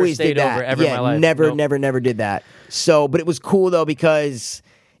stuff but never always stayed did that. over ever yeah, in my life. never, Nope. never did that. So, but it was cool though because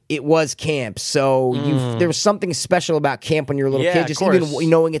it was camp, so there was something special about camp when you're a little Yeah, kid. of Just course. even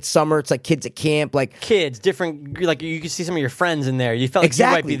knowing it's summer, it's like kids at camp, like Kids, different. Like you could see some of your friends in there. You felt like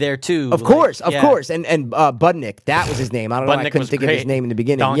exactly. you might be there too. Of like, course, yeah. and Budnick, that was his name. I don't know. I Budnick couldn't was think of his great. name in the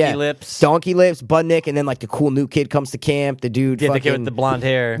beginning. Donkey yeah. Lips. Donkey Lips, Budnick, and then like the cool new kid comes to camp. The dude, Yeah, the fucking, kid with the blonde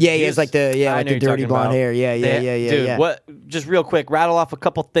hair. Yeah, he has like the I like know the you're dirty talking blonde about. hair. Yeah. Dude, what? Just real quick, rattle off a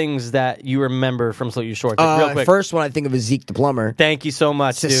couple things that you remember from Salute Your Shorts. Like, real quick. First one I think of is Zeke the plumber. Thank you so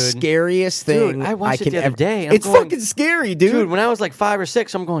much, It's the dude. scariest thing Dude, I watched it can the other ever. day, and I'm It's going- fucking scary, dude. Dude, when I was like 5 or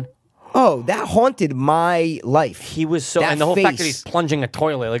 6, I'm going. Oh, that haunted my life. He was so, That and the whole fact that face. he's plunging a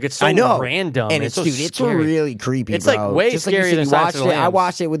toilet, like it's so I know, random, and it's so dude, it's scary. really creepy. It's, like, bro. way Just like you scarier said, than you Silence watched of the it. I Lambs.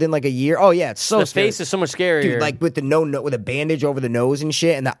 watched it within like a year. Oh yeah, it's so the scary. face is so much scarier, dude. Like with the with a bandage over the nose and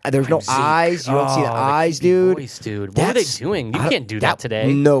shit, and there's no eyes. You don't see the eyes, creepy dude. Voice, dude. What were they That's- doing? You I- can't do that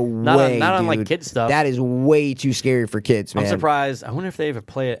today. No not way, on, not on dude. like kid stuff. That is way too scary for kids, man. I'm surprised. I wonder if they ever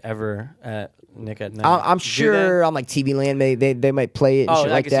play it ever at Nick at Night. I'm Do sure they? on like TV Land they might play it and Oh,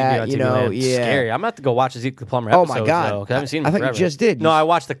 shit I like can see it that. on You TV know, Land. It's yeah. scary. I'm about to go watch Zeke the Plumber. Oh, Episodes, my God. though, 'cause I haven't seen him I thought you forever. just did. No, I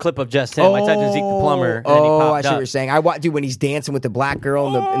watched the clip of just him. I typed in Zeke the Plumber. And then he Oh, popped I see up. what you're saying. Dude, when he's dancing with the black girl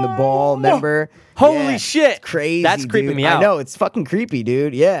in the ball, remember? Holy Yeah. shit. It's crazy. That's creeping dude. me out. I know, it's fucking creepy,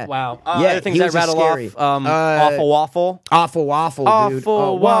 dude. Yeah. Wow. Yeah, Other things he that was rattle scary. off. Awful Waffle. Awful waffle, dude. Awful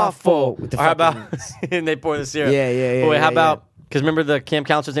Oh, Waffle. With the Or how fucking- about, and they pour the syrup. Yeah. But wait, yeah, how yeah. about, because remember the camp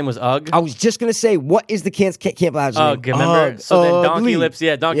counselor's name was Ugg? I was just gonna say, what is the camp lounge name? Ugg, remember? Ugg. So then Donkey Ugly. Lips,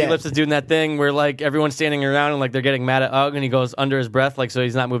 Donkey Yeah. Lips is doing that thing where like everyone's standing around and like they're getting mad at Ugg and he goes under his breath, like so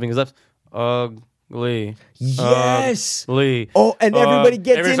he's not moving his lips. Ugg. ugly. Yes. Ugly. Oh, and everybody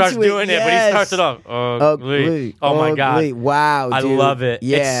gets everybody into starts doing it, but he Yes. starts it off. Ugly. Oh my god. Ugly. Wow, I dude. love it.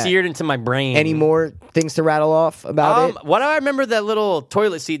 Yeah. It's seared into my brain. Any more things to rattle off about it? What do I remember that little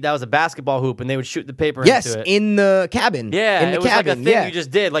toilet seat that was a basketball hoop and they would shoot the paper Yes, into it? in the cabin. Yeah, in the it was cabin. like a thing yeah. you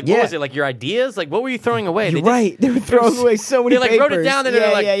just did. Like, Yeah. what was it? Like your ideas? Like, what were you throwing away? You're right. They were throwing away so many They like papers. wrote it down and yeah,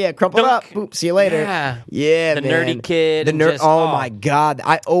 they're like, yeah. Crumple dunk. up. Boop. See you later. Yeah. The man. nerdy kid The and nerd. just- oh oh. my god!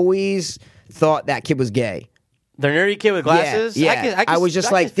 I always thought that kid was gay. The nerdy kid with glasses? Yeah. I was just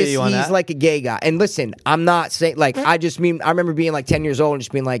I like, can feel this. you on He's that. like a gay guy. And listen, I'm not saying like. I just mean I remember being like 10 years old and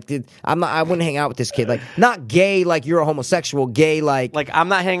just being like, dude, I'm not. I wouldn't hang out with this kid. Like, not gay like you're a homosexual. Gay like I'm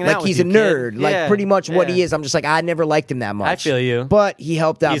not hanging out with he's you, a nerd. kid. Like Yeah, pretty much what yeah. he is. I'm just like I never liked him that much. I feel you. But he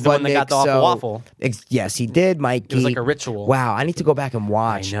helped out. He's the one that Budnick, got the awful so- waffle. Yes, he did, Mikey. It was like a ritual. Wow, I need to go back and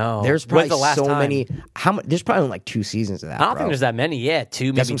watch. I know. There's When's probably the last so time? many. There's probably only like 2 seasons of that. I don't bro. think there's that many. Yeah, 2,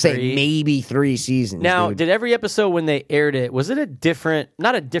 maybe That's what I'm saying. 3. Maybe 3 seasons. Now, dude. did every episode when they aired it, was it a different,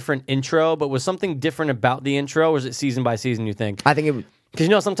 not a different intro, but was something different about the intro, or was it season by season, you think? I think it.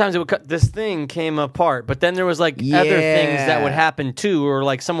 Because sometimes it would cut, this thing came apart, but then there was like other things that would happen too, or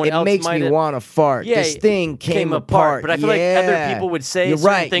like someone It else makes might me want to fart. Yeah, this thing came apart. but I feel like other people would say you're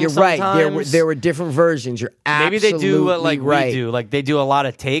certain right. things You're right. sometimes. There were different versions. You're Maybe absolutely they do like right. we do, like they do a lot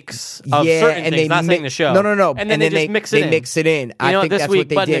of takes of Yeah, certain and things, they not saying mi- the show. No. And then they just mix it in. They mix it in. You I know, think this that's week what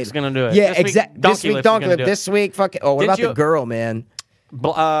they Budnick's did. gonna do it. Yeah, This week, exactly. This Donkey week, Lips is Donkey gonna Lip. do it. This week, fuck. Oh, what Didn't about you- the girl, man?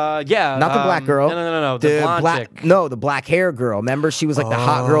 Yeah, Not the black girl. No. The blonde black. chick. No, the black hair girl. Remember, she was like the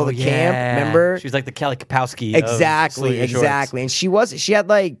hot girl at the camp. Remember? She was like the Kelly Kapowski. Exactly, of Salute Your exactly. And she had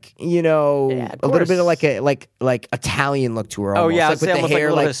like, you know, Yeah, of a little bit of course. like Italian look to her. Oh, almost. yeah, like I'd say almost like a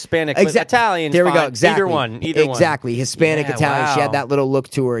little Hispanic, but Italian's There we go. fine. Exactly. Either one. Exactly. Hispanic, Yeah, Italian. She wow. had that little look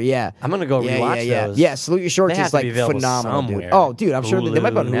to her. Yeah. I'm gonna go yeah, rewatch yeah, those. Yeah, Salute Your Shorts They have is to like be available phenomenal, dude. somewhere. Oh, dude, I'm sure they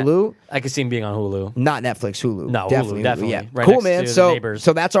might be on Hulu. I could see him being on Hulu. Not Netflix, Hulu. No, Hulu, definitely. definitely. Yeah. Right cool, next man. to The So Neighbors.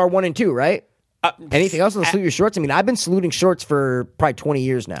 that's our 1 and 2, right? Anything else on the I- Salute Your Shorts? I mean, I've been saluting shorts for probably 20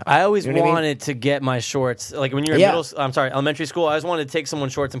 years now. I always You know what I mean? wanted to get my shorts, like when you're in Yeah. elementary school. I always wanted to take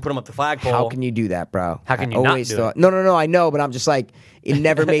someone's shorts and put them up the flagpole. How can you do that, bro? How can I you not always do thought, it? No, I know, but I'm just like, it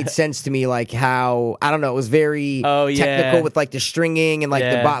never made sense to me, like how, I don't know, it was very Oh, yeah. technical with like the stringing and like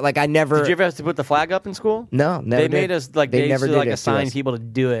Yeah. like I never. Did you ever have to put the flag up in school? No, never They did. made us like They they never used to did like it to assign us. people to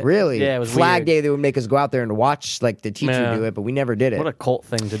do it. Really? Yeah, it was Flag weird. Day, they would make us go out there and watch like the teacher Yeah. do it, but we never did it. What a cult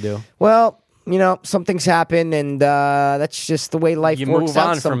thing to do. Well, you know, some things happen, and that's just the way life You works move out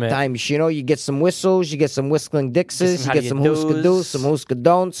on from it. sometimes. You know, you get some whistles, you get some whistling dixes, Get you some get how some do you hooska do's. do's, some hooska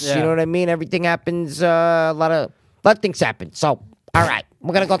don'ts. Yeah. You know what I mean? Everything happens. A lot of things happen. So, all right,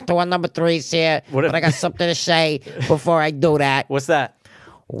 we're going to go to our number 3s here, What if- but I got something to say before I do that. What's that?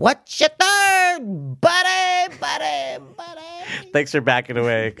 What's your third, buddy? Thanks for backing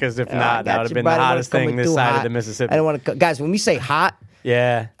away, because if I not, that got would have you, been but I the don't wanna hottest come thing in this too side of hot. the Mississippi. I don't want to, guys. When we say hot,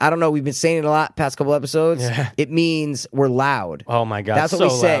 Yeah. I don't know. We've been saying it a lot past couple episodes. Yeah. It means we're loud. Oh my God. That's what so we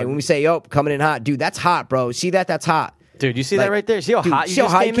say loud. when we say, "Yo, coming in hot, dude." That's hot, bro. See that? That's hot, Dude, you see Like, that right there? See how dude, hot you see how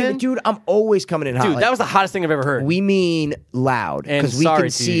just hot came you in? dude. I'm always coming in hot. Dude, Like, that was the hottest thing I've ever heard. we mean loud And because we sorry can to you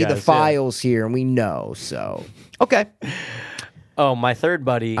see the guys, yeah. files here and we know. So okay, Oh, my third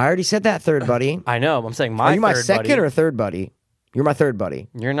buddy. I already said that third buddy. I know. I'm saying my Are you my third second buddy. or third buddy? You're my third buddy.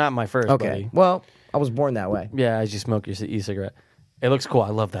 You're not my first Okay. buddy. Well, I was born that way. Yeah, as you smoke your e-cigarette. It looks cool. I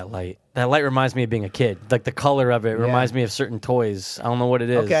love that light. That light reminds me of being a kid. Like the color of it reminds me of certain toys. I don't know what it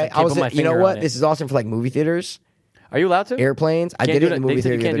is. Okay, I can't put my You know finger what? on it. This is awesome for like movie theaters. Are you allowed to? Airplanes. I Can't did do it in it- the movie they said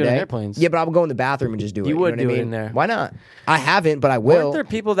theater you the can't other do it in day. airplanes. Yeah, but I'll go in the bathroom and just do it. You would know what do I it mean? in there. Why not? I haven't, but I will. Weren't there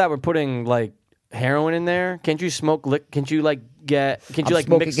people that were putting like heroin in there? Can't you smoke? Can't you like get? Can't you I'm like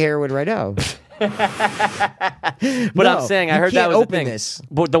smoking mix? heroin right now. But No, I'm saying I you heard that can't was the open thing. this.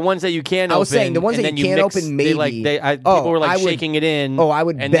 But the ones that you can open, I was saying the ones and that then you can't mix, open, they, like, maybe. people were like I would- shaking it in. Oh, I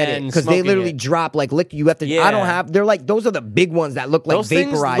would and bet then it because they smoking literally it. drop like liquid. You have to. Yeah. I don't have. They're like those are the big ones that look like Those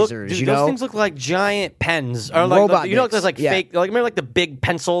things vaporizers. look, dude, you those know, things look like giant pens, or like Robot you know, dicks. there's like Yeah. fake. Like remember, like the big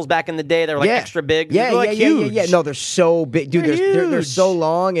pencils back in the day that were like extra big. Yeah, They're, like, huge. yeah. No, they're so big, dude. They're They're huge. so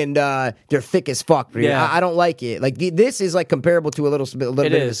long and they're thick as fuck. Dude. Yeah. I don't like it. Like this is like comparable to a little It bit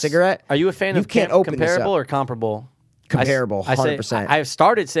of a is. cigarette. Are you a fan You of can't open this comparable up. or comparable? Comparable, I say- 100%. I've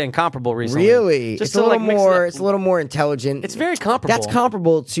started saying comparable recently. Really, Just it's a to, little like, mix it more. up. It's a little more intelligent. It's very comparable. That's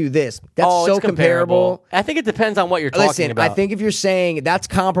comparable to this. That's Oh, so it's comparable. comparable. I think it depends on what you're talking Listen, about. I think if you're saying that's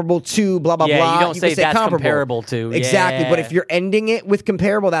comparable to blah blah Yeah, blah, you don't can say that's comparable to. Exactly, but Yeah. if you're ending it with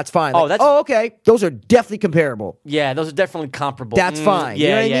comparable, that's fine. Oh, Like, that's- okay. Those are definitely comparable. Yeah, those are definitely comparable. That's fine. Yeah, you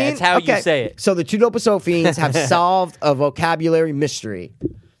know what yeah. I mean? It's how Okay. you say it. So the two Doposophines have solved a vocabulary mystery.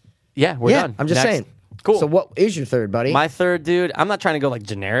 Yeah, we're yeah, done. I'm just Next. saying. Cool. So what is your third, buddy? My third dude, I'm not trying to go like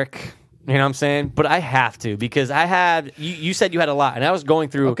generic, You know what I'm saying? But I have to because I had. You said you had a lot, and I was going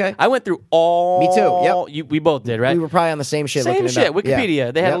through. Okay. I went through all. Me too. Yep. We both did, right? We were probably on the same shit. Same looking it shit. up. Wikipedia.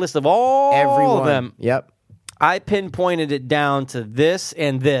 Yeah. They had a list of all Everyone. of them. Yep. I pinpointed it down to this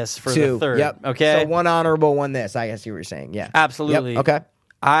and this for Two. the third. Yep. Okay. So one honorable, one this. I see what you're saying. Yeah. Absolutely. Yep. Okay.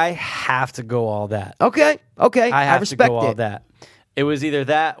 I have to go all that. Okay. Okay. I have respect to go all it. that. It was either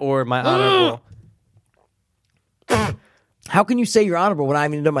that or my honorable. How can you say you're honorable when I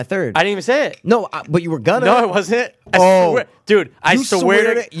haven't even done my third? I didn't even say it. No, but you were gonna. No, it wasn't. I Oh. swear, dude! I You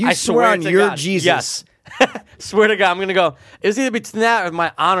swear to you I swear on to your God. Jesus. Yes. Swear to God, I'm gonna go. It was either between that or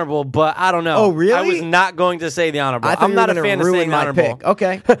my honorable, but I don't know. Oh, really? I was not going to say the honorable. I thought I'm you not were a gonna fan of ruin saying my honorable. pick.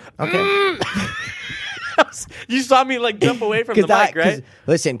 Okay. Okay. You saw me like jump away from the mic, right?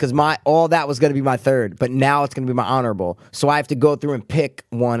 Listen, because all that was going to be my third, but now it's going to be my honorable. So I have to go through and pick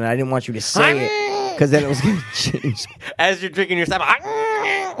one, and I didn't want you to say it because then it was going to change. As you're drinking your stuff,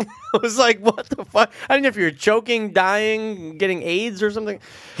 I was like, "What the fuck?" I didn't know if you were choking, dying, getting AIDS or something.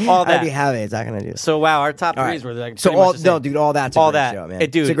 All I that. already have it. It's not going to do. So wow, our top All threes right. were like So pretty much all the same. no, dude, all that's a all great that, show, man.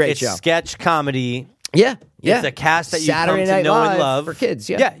 Dude, it's a great it's show. sketch comedy. Yeah. It's a cast that you Saturday come to Night know and Live love for kids.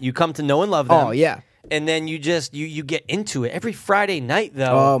 Yeah. you come to know and love them. Oh yeah. And then you just you get into it every Friday night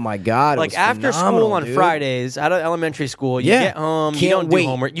though. Oh my God. It Like was after phenomenal, school on dude. Fridays, out of elementary school, you Yeah. get home, you Can't don't wait. do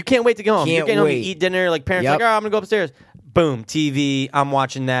homework. You can't wait to go home. You're Can't getting home, you wait. eat dinner, like parents Yep. like, oh, I'm gonna go upstairs. Boom, TV, I'm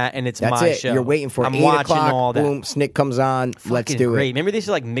watching that, and it's That's my it. show. You're waiting for I'm 8 watching o'clock. all that. Boom, Snick comes on. Let's Fucking do great. it. Remember they used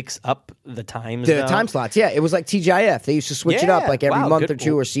to like mix up the times. The though? time slots, yeah. It was like TGIF. They used to switch it up Yeah. like every Wow, month good or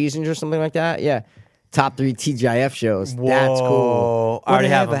two pull. or seasons or something like that. Yeah. Top 3 TGIF shows. That's Whoa. cool. I already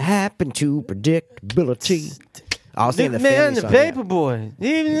have Whatever 'em. happened to predictability? I was thinking the man, family the song, yeah. Paperboy,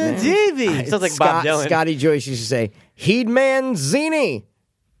 even the TV. Sounds like Bob Dylan. Scotty Joyce used to say, "Heed Manzini"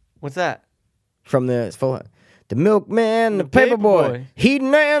 What's that? from the Milkman, the The Paperboy. Paperboy. Heed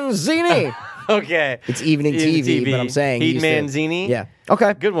Manzini. Okay, It's evening TV, but I'm saying he Heed used to- Manzini. Yeah.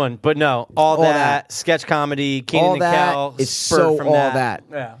 Okay. Good one, but no, all All that, that. sketch comedy, Keenan All and that Kel is spurred so from all that. that.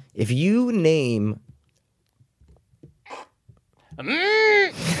 Yeah. If you name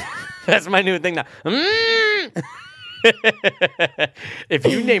That's my new thing now. If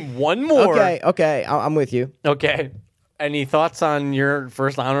you name one more, okay, I'm with you. okay. Any thoughts on your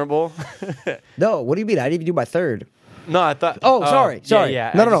first honorable? No, what do you mean? I didn't even do my third. No, I thought. Oh, sorry.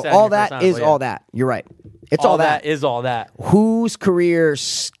 Yeah, No, I just said all your first that is honorable, all yeah. that. You're right. It's All all that that. is all that. Whose career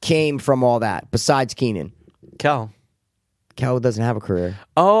came from all that besides Keenan? Kel. Kel doesn't have a career.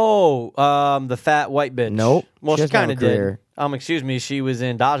 Oh, the fat white bitch. Nope. Well, She she doesn't have kind a of did. career. Excuse me. She was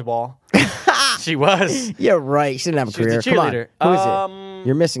in dodgeball. She was. Yeah, right. She didn't have a She was career. the Come on. cheerleader. Who is it?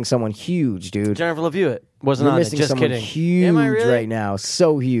 You're missing someone huge, dude. Jennifer Love Hewitt wasn't You're on it. missing Just someone kidding. huge Am I really? right now.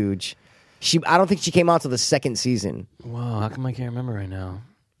 So huge. I don't think she came out till the second season. Whoa, how come I can't remember right now?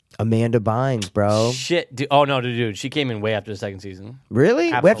 Amanda Bynes, bro. Shit. Oh, no, dude. She came in way after the second season. Really?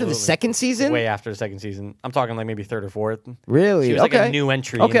 Way after Absolutely. the second season? Way after the second season. I'm talking like maybe third or fourth. Really? She was like okay. a new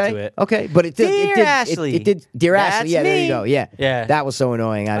entry okay. into it. Okay, but it did. Dear Ashley. It did. Dear That's Ashley. Yeah, there me. you go. Yeah. Yeah. That was so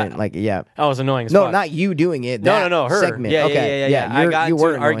annoying. I didn't like it. Yeah. That was annoying as No, fuck. not you doing it. No, that no, her. segment. Yeah, okay. yeah. I got you into were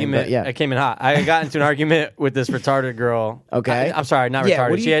an annoying, argument. but yeah. I came in hot. I got into an argument with this retarded girl. Okay. I'm sorry, not Yeah, retarded.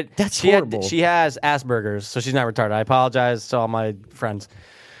 what do you- that's horrible. She has Asperger's, so she's not retarded. I apologize to all my friends.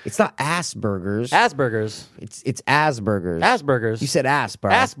 It's not Asperger's. Asperger's. It's Asperger's. Asperger's. You said ass,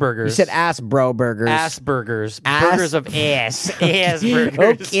 bro. Asperger's. You said ass, bro. Burgers. Asperger's. Ass- Burgers of ass.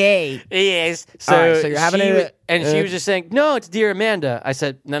 Asperger's. Okay. Yes. So, All right, so you're having she, it- and she was just saying, "No, it's Dear Amanda." I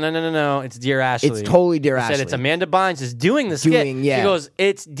said, "No. It's Dear Ashley." It's totally Dear I Ashley. said, "It's Amanda Bynes is doing the skit." Doing, yeah. She goes,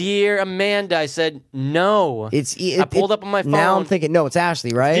 "It's Dear Amanda." I said, "No." I pulled up on my phone. Now I'm thinking, no, it's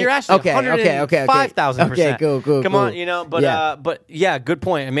Ashley, right? Dear Ashley, Okay. 5,000%. Okay, cool. Come on, but Yeah. but yeah, good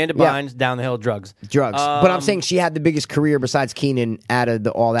point. Amanda Yeah. Bynes, down the hill, drugs. Drugs. But I'm saying she had the biggest career besides Keenan out of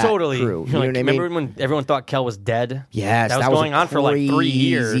all that Totally. crew. You You're know like, what I mean? remember when everyone thought Kel was dead? Yes, that was going on for like 3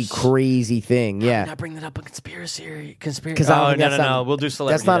 years. Crazy thing. Yeah. Not bring that up a conspiracy. Because I don't think that's no. not- We'll do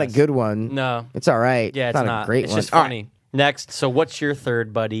celebrity. That's not a deaths. good one. No. It's all right. Yeah, it's not a great It's one. just All funny. right. Next, so what's your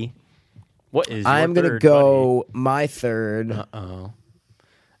third, buddy? What is? I'm going gonna go my third. Oh,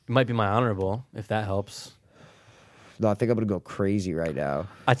 it might be my honorable if that helps. No, I think I'm gonna go crazy right now.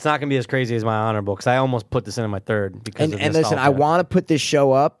 It's not gonna be as crazy as my honorable because I almost put this in my third because And of listen, I nostalgia. want to put this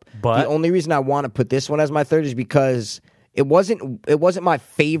show up. But- the only reason I want to put this one as my third is because it wasn't my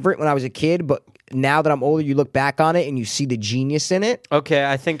favorite when I was a kid, but now that I'm older, you look back on it and you see the genius in it. Okay,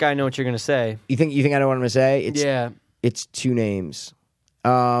 I think I know what you're gonna say. You think I know what I'm gonna say? It's 2 names.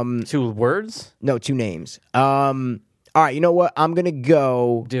 2 words. No, 2 names. All right, you know what? I'm gonna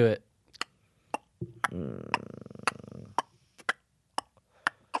go. Do it.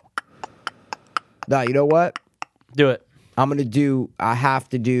 No, you know what? Do it. I have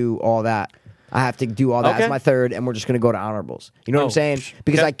to do all that. I have to do all that Okay. as my third, and we're just going to go to honorables. You know what I'm saying?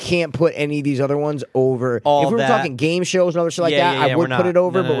 Because okay. I can't put any of these other ones over. All if we were that. talking game shows and other shit like Yeah, that, yeah, I yeah, would we're put not. it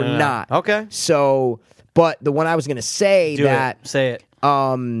over, No, but no, we're no, no. not. Okay. So, but the one I was going to say Do that it. Say it.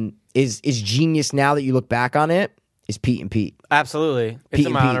 is genius now that you look back on it is Pete and Pete. Absolutely. It's Pete in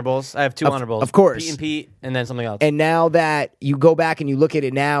and my Pete. honorables. I have two honorables. of course. Pete and Pete, and then something else. And now that you go back and you look at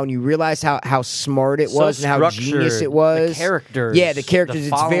it now and you realize how smart it So was and how genius structured. it was. The characters. Yeah, the characters. The It's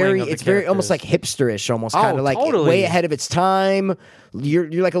following very of the it's very almost like characters. hipsterish, almost Oh, kind of like totally. way ahead of its time. You're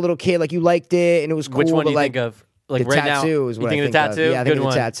like a little kid, like you liked it and it was cool. Which one but do you like, think of? Like the right tattoo now, is what you think I of the tattoo? Of. Yeah, I think Good of the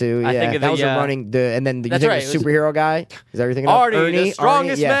one. tattoo. Yeah, I think of that the, was a running. And then you That's think right, of it the was- superhero guy. Is that everything? Artie, the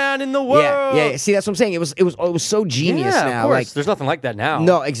strongest yeah. man in the world. Yeah. See, that's what I'm saying. It was so genius. Yeah, now, of course. like There's nothing like that now.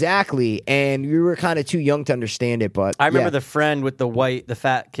 no, exactly. And we were kind of too young to understand it, but I remember yeah. the friend with the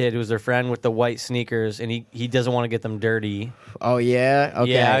fat kid who was their friend with the white sneakers, and he doesn't want to get them dirty. Oh yeah,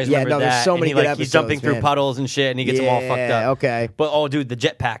 okay. Yeah, I always remember no, that. there's so And many he, good like, episodes. he's jumping through man. puddles and shit, and he gets them all fucked up. Okay. But oh, dude, the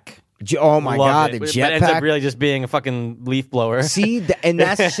jetpack. Oh my Love god, it. the But it ends up jetpack. really just being a fucking leaf blower. See, and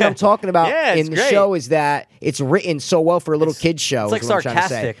that's the shit I'm talking about Yeah, it's in the great. show is that it's written so well for a little kid's show. it's like is what I'm trying to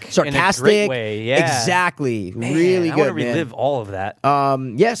say. sarcastic in a Sarcastic, great way, yeah. Exactly, Man, really I good. want to relive all of that.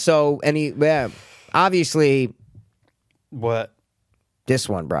 Yeah. So obviously What? this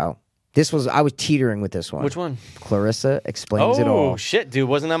one, bro. I was teetering with this one. Which one? Clarissa explains it all. Oh shit, dude!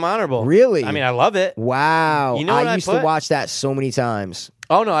 Wasn't that honorable? Really? I mean, I love it. Wow. You know what I used put? to watch that so many times.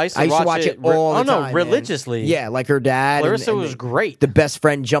 Oh no, I used to watch it all the time. Man. religiously. Yeah, like her dad. Clarissa and was great. The best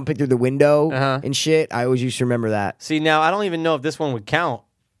friend jumping through the window Uh-huh. and shit. I always used to remember that. See, now I don't even know if this one would count.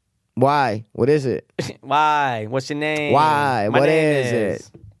 Why? What is it? Why? What's your name? Why? My What name is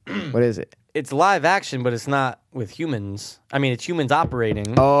it? What is it? It's live action, but it's not with humans. I mean, it's humans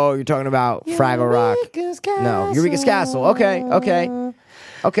operating. Oh, you're talking about Fraggle Rock. No, Eureka's Castle. Okay.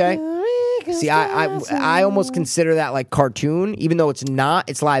 See, I almost consider that like cartoon, even though it's not.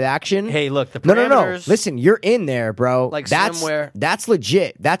 It's live action. Hey, look, the No. parameters. Listen, you're in there, bro. Like that's swimwear. That's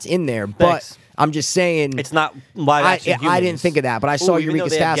legit. That's in there. Thanks. But I'm just saying, It's not live action. I humans. didn't think of that, but I saw Ooh, even though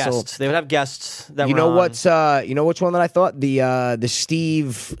Eureka's they have Castle. guests. They would have guests that You were know on. what's you know which one that I thought the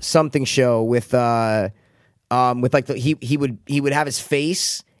Steve something show with like he would have his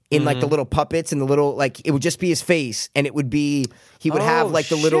face in like the little puppets and the little like it would just be his face and it would be he would have like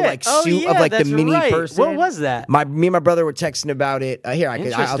the little shit. like Oh, suit yeah, of like the that's mini right. person. What was that? Me and my brother were texting about it. Here I'll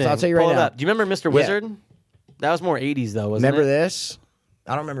tell you right Pull it now. up. Do you remember Mr. Yeah. Wizard? That was more 80s though, wasn't Remember it? this?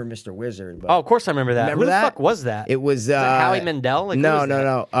 I don't remember Mr. Wizard. But Oh, of course I remember that. Remember Who the that? fuck was that? it was that Howie Mandel? Like, who no, was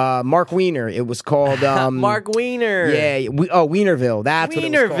no, no. Mark Wiener. It was called Mark Wiener. Yeah, Wienerville. That's what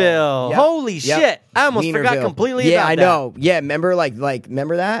it was Wienerville. called. Yep. Holy Yep. shit. I almost forgot Wienerville. completely yeah, about I that. know. Yeah, remember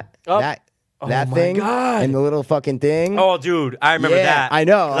remember that? Oh. That my thing God. and the little fucking thing. Oh, dude, I remember yeah, that. I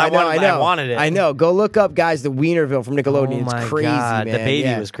know. 'Cause I I wanted it. I know. Go look up, guys. The Wienerville from Oh Nickelodeon. my It's crazy, God. man. The baby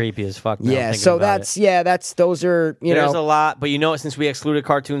yeah. was creepy as fuck. Now, Yeah. thinking So about that's those are it. There's a know. lot, but you know, since we excluded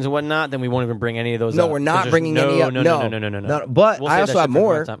cartoons and whatnot, then we won't even bring any of those No, up. we're 'Cause not there's bringing any up. No. But We'll I save also that have shit for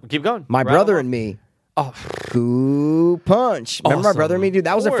more. another time. Keep going. My Rattle brother them. and me. Oh, Goo Punch. Remember my Awesome. brother and me, dude?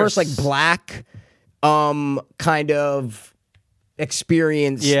 That was the first like Course. black kind of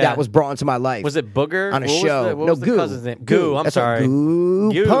experience Yeah. that was brought into my life. was it Booger on a What was show? the- what no, was the Goo. cousin's name? Goo. I'm That's right, sorry.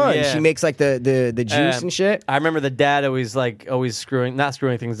 Goo Goo, Punch. yeah. He makes like the juice and shit. I remember the dad always not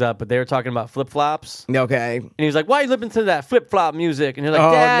screwing things up, but they were talking about flip flops. Okay. And he was like, "Why are you listening to that flip flop music?" And you're like,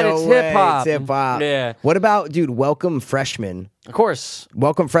 Oh, "Dad, no it's way. hip hop." It's hip hop. Yeah, What about, dude, Welcome Freshman? of course,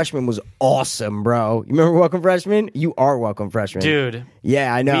 Welcome Freshman was awesome, bro. You remember Welcome Freshman? You are Welcome Freshman. dude.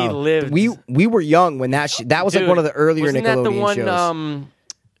 Yeah, I know. We lived- We were young when that was like Dude, one of the earlier wasn't Nickelodeon that the one, shows.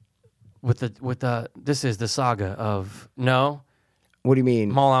 with the this is the saga of no. What do you mean?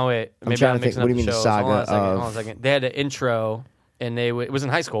 Hold on, wait. Maybe trying I'm to think, mixing what up do you mean the shows. saga Hold on a second. of- Hold on a second. They had an intro, and it was in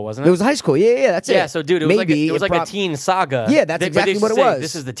high school, wasn't it? It was high school. Yeah, that's it. Yeah, so dude, it was Maybe like a teen saga. Yeah, that's But exactly used what to it say, was.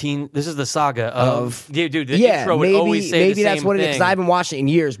 This is the saga of dude. The yeah, intro would maybe always say the that's same what it is. thing. 'Cause I haven't watched it in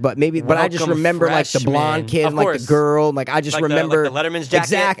years, but but I just Welcome remember like the blonde Freshman. kid, Of and, like course. the girl, like I just Like the remember Letterman's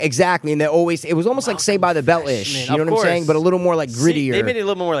jacket? exactly, and they always it was almost like Saved by the Bell ish. Freshman, You know of what I'm saying? course. But a little more like See, grittier. they made it a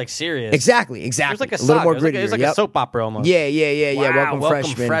little more like serious. Exactly. It was like a little saga. more It grittier. was like yep. a soap opera almost. Yeah. Wow,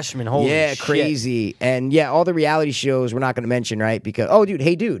 Welcome Freshman. Holy yeah, shit. crazy. And yeah, all the reality shows we're not going to mention, right? Because dude,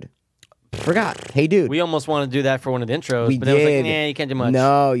 Hey Dude, forgot. Hey Dude, We almost want to do that for one of the intros, We but then it was like, did. nah, you can't do much.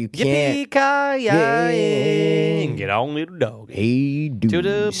 No, you can't. Yippee-ki-yay, get on, little dog. Hey Dude, To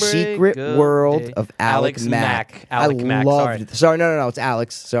the break Secret of World day. of Alec Alex Mack. Mack. Alec I Mack, loved it. Sorry, no, it's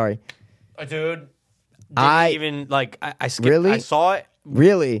Alex. Sorry. Dude, I- even like I skipped. Really? I saw it.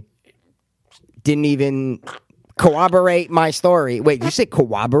 Really? didn't even corroborate my story. Wait, did you say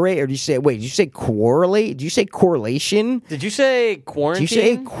corroborate or did you say correlate? Did you say correlation? Did you say quarantine? Did you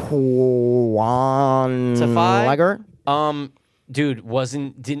say quantifier? Dude,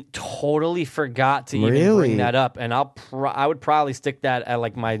 didn't totally forgot to even Really? bring that up, and I would probably stick that at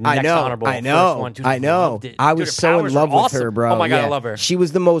like my next honorable I know. first one. Dude, I know. loved it. I Dude, was her so in powers love were with awesome. her, bro. Oh my god, Yeah. I love her. She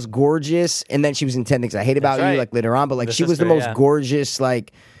was the most gorgeous, and then she was in 10 Things I Hate About That's You, right. like later on. But like The she was the sister, most yeah. gorgeous,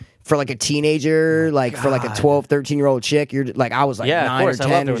 like for like a teenager, like for like a God. 12, 13-year-old chick. You're like I was like Yeah, of 9 or course. I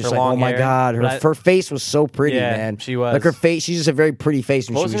 10. loved her and with just her like, oh long my hair. god, But her face was so pretty, Yeah, man. she was. Like her face. She's just a very pretty face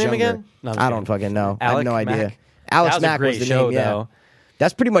when What she was was her name younger. again? No, I'm I just don't kidding. fucking know. I have Alec no idea. Mack? Alex That was a Mack great was the show, name. Yeah. though.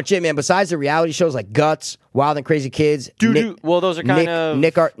 That's pretty much it, man. Besides the reality shows like Guts, Wild and Crazy Kids, Well, those are kind of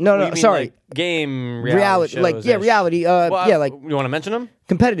Nick what do you mean, sorry. like, game Reality, shows, like yeah, reality. Well, Yeah, like you want to mention them?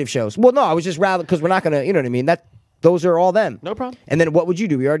 competitive shows. Well, no, I was just rather because we're not gonna, you know what I mean. Those are all them. No problem. And then what would you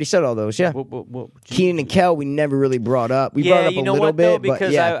do? We already said all those. Yeah. What Keenan and Kel, we never really brought up. We brought up you a know little what bit, though? but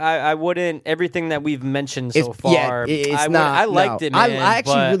Because yeah. I wouldn't. Everything that we've mentioned so It's- far, yeah, it's I not. I liked no. it, man. I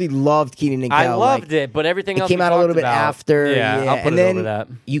actually but really loved Keenan and Kel. I loved it, but everything It else came we out a little talked bit about, after. Yeah, I'll put and it then over that.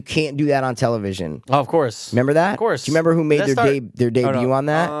 you can't do that on television. Oh, of course. Remember that? Of course. Do you remember who made Did that their start- debut Oh, no. on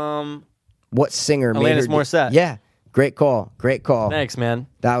that? What singer made Alanis her? Morissette. Yeah. Great call. Great call. Thanks, man.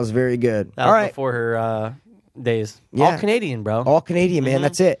 That was very good. That All was right. before her days. Yeah. All Canadian, bro. All Canadian, man.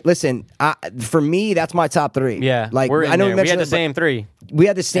 That's it. Listen, for me, that's my top 3. yeah, like we're in I know there. We had mentioned the that, but same 3. We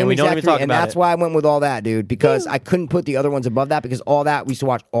had the same And we don't exact even 3, talk and about that's it. why I went with all that, dude. Because I couldn't put the other ones above that because all that we used to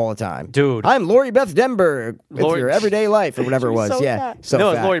watch all the time, Dude. I'm Lori Beth Denberg with Lori- your everyday life or whatever it was. So yeah, fat. so no,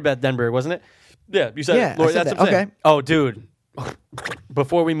 it was fat. Lori Beth Denberg, wasn't it? Yeah, you said Yeah, it. Lori, I said that's that. what I'm saying. Okay. Oh, dude.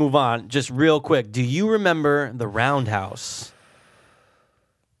 Before we move on, just real quick, do you remember the Roundhouse?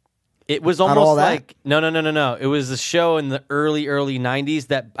 It was all almost that? like no. It was a show in the early 90s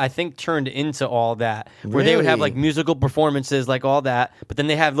that I think turned into all that, where they would have Really? like musical performances, like all that, but then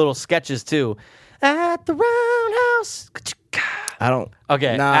they have little sketches too. At the Roundhouse. I don't.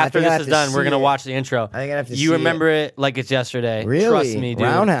 Okay, Nah, I after think I this have is to done, we're see gonna it. watch the intro. I think I have to You see remember it like it's yesterday. Really? Trust me, dude.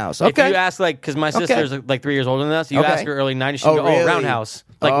 Roundhouse. If Okay. you ask, like, because my sister's like 3 years older than us, you Okay. ask her early 90s, she'll Oh, go, really? oh, Roundhouse.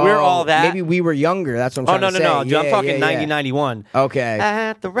 Like, we're all that. Maybe we were younger. That's what I'm Oh, trying no, to no, say. no. Dude, I'm Yeah, talking yeah, 90, yeah. 91. Okay.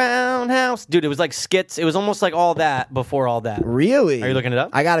 At the Roundhouse. Dude, it was like skits. It was almost like all that before all that. Really? Are you looking it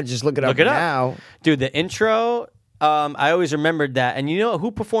up? I gotta just look it up Look it up. now. Dude, the intro, I always remembered that. And you know who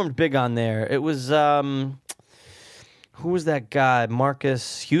performed big on there? It was, who was that guy?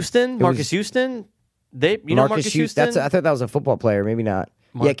 Marcus Houston? Marcus Houston? You know Marcus Houston? I thought that was a football player. Maybe not.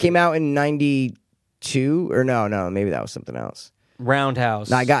 Yeah, it came out in '92 or no, maybe that was something else.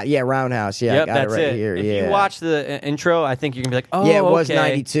 Roundhouse. No, Roundhouse. Yeah, Yep, I got that's it right it. here. If yeah. you watch the intro, I think you're gonna be like, "Oh, yeah, it was okay.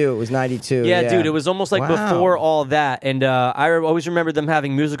 '92. It was '92. Yeah, dude, it was almost like Wow. before all that, and I always remember them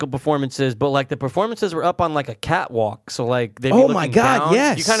having musical performances, but like the performances were up on like a catwalk, so like they'd be Oh looking my God! down.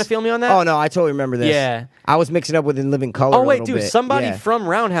 Yes. You kind of feel me on that? Oh no, I totally remember this. Yeah. I was mixing up with In Living Color. Oh a wait, little dude, bit. somebody Yeah. from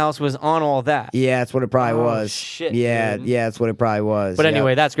Roundhouse was on all that. Yeah, that's what it probably Oh, was. shit, Yeah, dude. yeah, that's what it probably was. But yeah.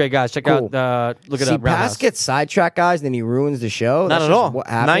 anyway, that's great, guys. Check Cool. out, look it See, up. Roundhouse. Pass gets sidetracked, guys, then he ruins the show. Not That's at just all. What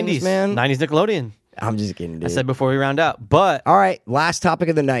happens, 90s, man? 90s Nickelodeon. I'm just kidding, dude. I said before we round out, but All right, last topic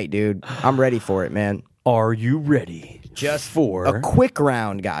of the night, dude. I'm ready for it, man. are you ready? Just for a quick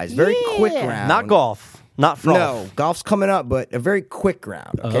round, guys. Very quick round. Not golf, not frolf. No, golf's coming up, but a very quick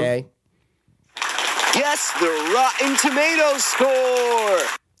round. Okay. Yes, the Rotten Tomatoes score.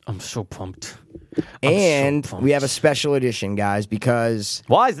 I'm so pumped. And pumped. we have a special edition, guys, because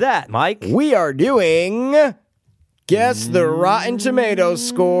Why is that, Mike? we are doing guess the Rotten Tomatoes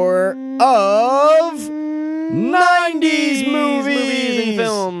score of 90s movies and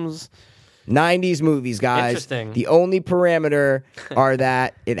films. 90s movies, guys. Interesting. The only parameter are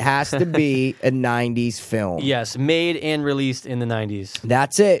that it has to be a 90s film. Yes, made and released in the 90s.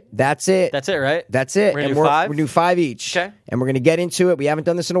 That's it. That's it. That's it, right? That's it. We're gonna And do 5? We're doing 5 each. Okay. And we're going to get into it. We haven't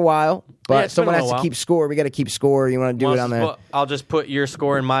done this in a while, but Yeah, it's been someone a has little to while. keep score. We got to keep score. You want to do Well, it on there? well, I'll just put your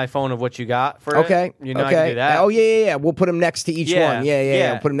score in my phone of what you got for Okay. it. You know okay. I can do that. Oh, yeah. We'll put them next to each one.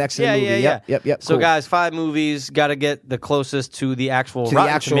 Yeah. We'll put them next to the movie. Yep. So, Cool. guys, 5 movies. Got to get the closest to the actual To the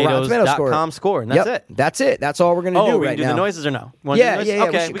actual Rotten Tomatoes RottenTomatoes.com score. And that's Yep. it. That's it. That's all we're going to do we right can do now. the noises or no? Wanna do the Yeah, noises? yeah.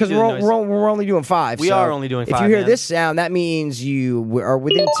 Okay, we Because can do the noises. we're only doing 5. We so are only doing If 5, you hear man. this sound, that means you are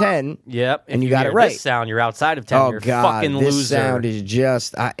within 10. Yep. And If you got hear it right. This sound, you're outside of 10. Oh, you're a God. fucking This loser. sound is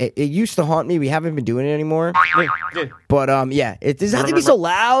just... it used to haunt me. We haven't been doing it anymore. But, yeah. Does it have to be so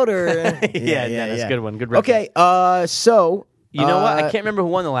loud? Or yeah, that's a good one. Good reference. Okay, so You know what? I can't remember who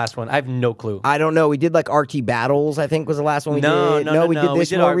won the last one. I have no clue. I don't know. We did like RT Battles, I think was the last one we did. No, we did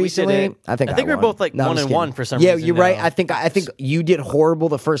this more recently. I think we were won. both like No, I'm just 1-1 kidding. for some Yeah, reason. you're right. I think you did horrible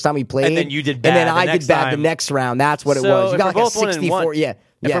the first time we played. And then you did bad And then the I next did bad time. the next round. That's what it So was. You if got we're like a both 1-1, 64. Yeah.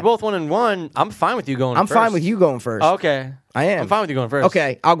 If we're both 1-1, I'm fine with you going I'm first. fine with you going first. Okay. I am. I'm fine with you going first.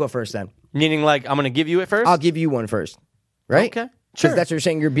 Okay, I'll go first then. Meaning like I'm going to give you it first? I'll give you one first. Right? Okay. Because Sure. that's what you're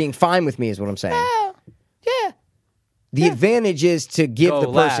saying. You're being fine with me is what I'm saying. Yeah. The advantage is to give Go the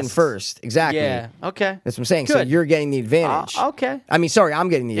person last. first. Exactly. Yeah. Okay. That's what I'm saying. So Good. you're getting the advantage. Okay. I mean, sorry, I'm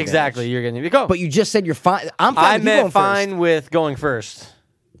getting the advantage. Exactly. You're going to go. But you just said you're fine. I'm fine I with you going meant first. fine with going first.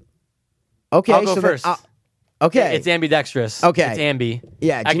 Okay, I'll go so then first. okay. It's ambidextrous. Okay. It's ambi.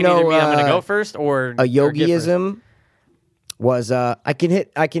 Yeah, do I you can either know, mean I'm going to go first or a or get first. yogiism was I can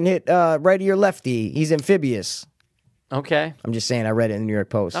hit righty or lefty. He's amphibious. Okay. I'm just saying I read it in the New York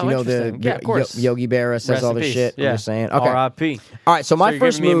Post. Oh, you know the interesting. Yeah, of course. Yogi Berra says Rest all in this peace. shit. Yeah. I'm just saying. Okay. R.I.P. All right, so my you're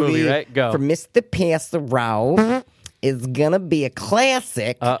first giving me a movie, right? Go. for Mr. Pastor Ralph is gonna be a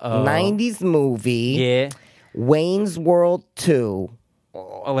classic Uh-oh. 90s movie. Yeah. Wayne's World 2.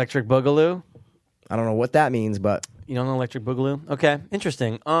 Electric Boogaloo. I don't know what that means, but You don't know Electric Boogaloo? Okay,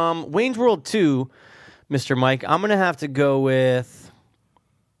 interesting. Wayne's World 2, Mr. Mike, I'm going to have to go with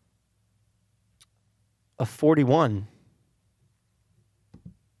a 41.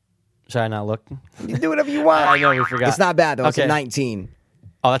 Should I not look? you do whatever you want. I know we forgot. It's not bad though. It's a Okay. 19.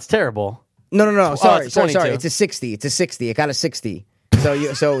 Oh, that's terrible. No. Sorry, it's sorry. 22. It's a 60. It's a 60. It got a 60. So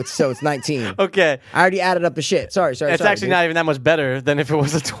it's 19. Okay. I already added up the shit. Sorry. It's sorry, actually dude. not even that much better than if it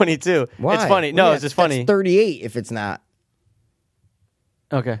was a 22. Why? It's funny. No, Yeah, it's just funny. That's 38 if it's not.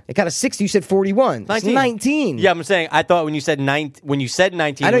 Okay. It got a 60. You said 41. 19. It's 19. Yeah, I'm saying I thought when you said 19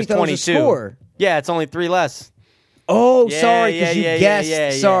 I know it you was thought it was 22. a score. Yeah, it's only 3 less. Oh, Yeah, sorry, because yeah, you yeah, guessed. yeah,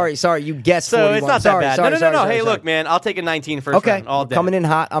 yeah. Sorry, you guessed So 41. it's not sorry, that bad. Sorry, no. sorry, Hey, sorry. look, man, I'll take a 19 first Okay, round all day. coming in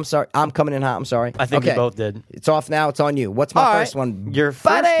hot. I'm sorry. I'm coming in hot. I'm sorry. I think okay. we both did. It's off now. It's on you. What's my All first right. one? Your first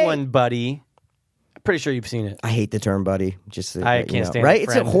Buddy! one, buddy. I'm pretty sure you've seen it. I hate the term buddy. Just I you can't know, stand right? it,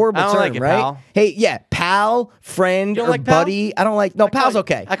 It's a friend. horrible I don't term, like it, right? pal. Hey, yeah, pal, friend, You don't or like pal? buddy. I don't like. No, I call pal's you-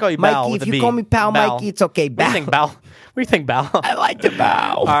 okay. I call you Mikey. Bal with If a you B. call me pal, Bal. Mikey, it's okay. What do you think, Bal? What do you think, Bal? I like the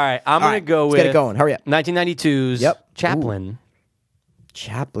bow. All right, I'm going to go let's with get it going. Hurry up. 1992's Yep. Chaplin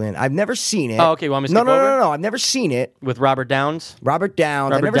Chaplin. I've never seen it. Oh, okay, you want me to no, skip no, over? no, no. I've never seen it. with Robert Downs. Robert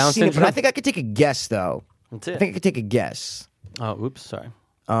Downs. I've Robert never Down seen it, but syndrome? I think I could take a guess though. That's I it. think I could take a guess. Oh, oops, sorry.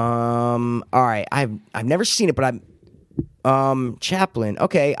 All right. I've never seen it, but I'm Chaplin.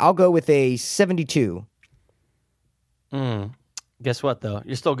 Okay, I'll go with a 72. Guess what, though?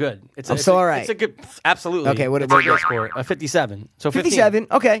 You're still good. I'm still all right. It's a good, absolutely. Okay, what- it's what- a good score? A 57. So 15. 57.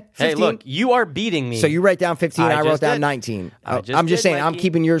 Okay. 15. Hey, look, you are beating me. So you write down 15. I I wrote just down did. 19. I Oh, just I'm just did, saying. I'm Mikey.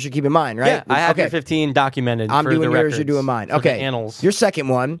 keeping yours. You're keeping mine, right? Yeah, I have okay. your 15 documented. I'm for doing the yours. records, You're doing mine. for the Okay. annals. Your second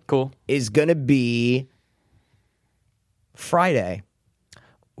one Cool. is gonna be Friday.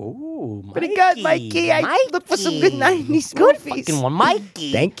 Ooh, Mikey. Pretty good, Mikey. I look for some good 90s Good movies. fucking one,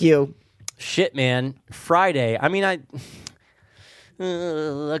 Mikey. Thank you. Shit, man. Friday. I mean,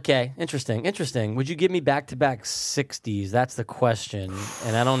 okay, interesting. Would you give me back-to-back 60s? That's the question,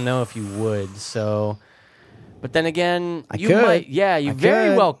 and I don't know if you would. So, but then again, I you could. might. Yeah, you I very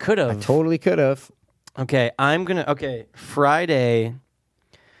could. well could I have. totally could have. Okay, Friday.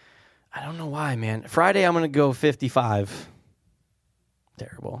 I don't know why, man. Friday, I'm gonna go 55.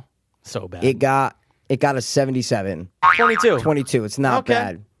 Terrible. So bad. It got a 77. 22. 22. It's not Okay.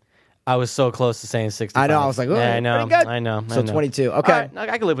 bad. I was so close to saying 65. I know. I was like, oh, yeah, I know. pretty good. I know. So I know. 22. Okay. All right,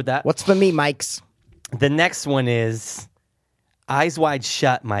 I can live with that. What's for me, Mike's? The next one is Eyes Wide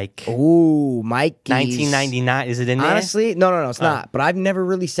Shut, Mike. Ooh, Mikey's. 1999. Is it in there? Honestly, no, it's not. But I've never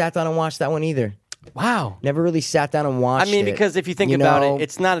really sat down and watched that one either. Wow. Never really sat down and watched it. I mean, because if you think You about know, it,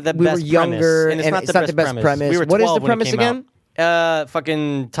 it's not the we best were younger, premise. And it's not the best premise. We were What is 12 the when it premise came again? out.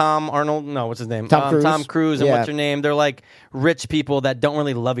 Fucking Tom Arnold. No, what's his name? Tom Cruise? and Yeah. what's her name? They're like rich people that don't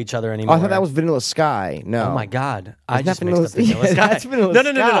really love each other anymore. Oh, I thought that was Vanilla Sky. No. Oh my God! I Isn't that just mixed up Vanilla- Vanilla Yeah, Sky. that's Vanilla no,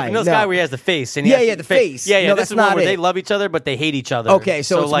 Sky. Vanilla No. Sky where he has the face. And he Yeah, has yeah, the face. Yeah, yeah. No, this that's is one not where it. they love each other, but they hate each other. Okay,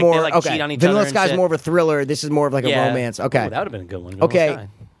 so it's like more they like okay. cheat on each Vanilla other. and Sky's shit. more of a thriller. This is more of like a Yeah. romance. Okay. Ooh, that would have been a good one. Vanilla Okay. Sky.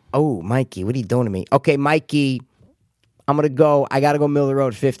 Oh, Mikey, what are you doing to me? Okay, Mikey, I gotta go middle of the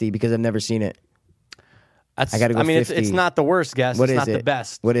road 50 because I've never seen it. That's, I gotta go I mean, 50. it's not the worst guess. What it's is not the it?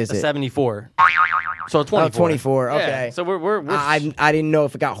 best. What is a it? 74. So 24. Oh, 24. Yeah, Okay. so we're I didn't know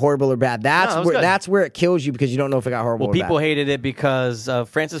if it got horrible or bad. No, it was good. That's where it kills you because you don't know if it got horrible well, or people bad. hated it because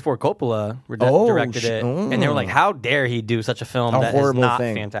Francis Ford Coppola Oh, directed it, and they were like, "How dare he do such a film A that is horrible not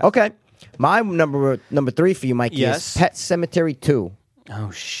thing. fantastic?" Okay. My number 3 for you, Mikey, Yes. is Pet Cemetery 2.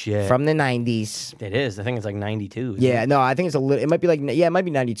 Oh shit. from the 90s. It is. I think it's like 92. isn't Yeah, it? no, I think it's a little. It might be like it might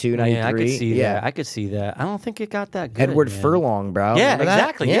be 92, 93. Yeah, I could see yeah. that. I could see that. I don't think it got that good. Edward man. Furlong, bro. Yeah, Remember that?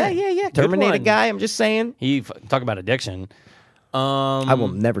 exactly. Yeah. Good Terminator one. guy. I'm just saying. Talk about addiction. I will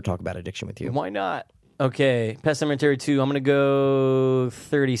never talk about addiction with you. Why not? Okay, Pet Cemetery 2. I'm gonna go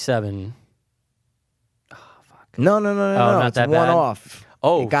 37. No. not It's that one bad? off.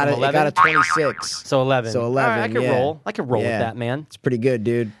 Oh, it got from a 11? 26. So 11. So All right, 11, I can yeah. roll. I can roll Yeah. with that, man. It's pretty good,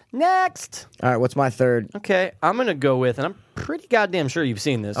 dude. Next. All right, what's my third? Okay, I'm gonna go with, and I'm pretty goddamn sure you've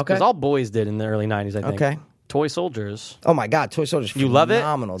seen this Okay. because all boys did in the early 90s. I think. Okay. Toy Soldiers. Oh my God, Toy Soldiers. You love it?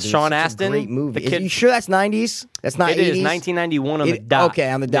 Phenomenal, dude. Sean Such a Astin, great movie. the kid- You sure that's 90s? That's not It 80s. is 1991 on the dot. Okay,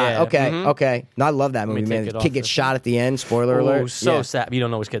 on the dot. Yeah, Okay, mhm. okay. No, I love that movie, me man. take it The off kid gets this shot at the end. Spoiler Oh, alert. so Yeah. sad. You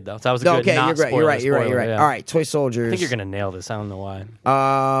don't know which kid though. So that was a No, good. okay, not you're right. spoiler, You're right. You're right. spoiler, You're right. yeah. All right, Toy Soldiers. I think you're gonna nail this. I don't know why.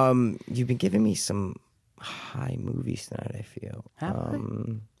 You've been giving me some high movies tonight. I feel. Have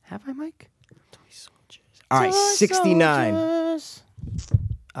I, Mike? All right, Toy 69. Soldiers.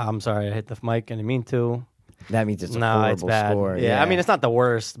 I'm sorry, I hit the mic. I didn't mean to. That means it's a No, horrible it's bad. score. Yeah, I mean it's not the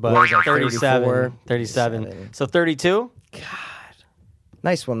worst, but What was that, 37. 34? 37. So 32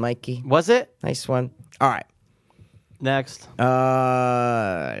 Nice one, Mikey. was it? Nice one. All right. Next.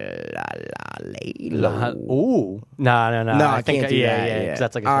 Laylo. Ooh. No. No, I think can't do yeah, that. yeah. 'Cause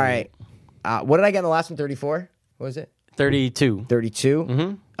that's like a all 28. right. What did I get in the last one? 34. What was it? 32. 32.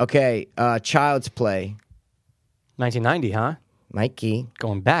 Mm-hmm. Okay. Child's Play. 1990, huh? Mikey,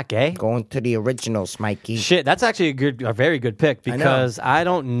 Going back, eh? going to the originals, Mikey. Shit, that's actually a very good pick know. because I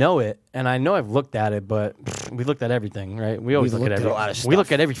don't know it, and I know I've looked at it, but we looked at everything, right? We always We've look at looked every. at a lot of We stuff.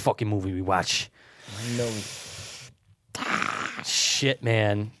 look at every fucking movie we watch. No. Shit,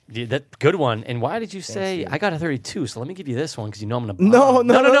 man, that good one. And why did you say I got a 32? So let me give you this one because you know I'm gonna. No.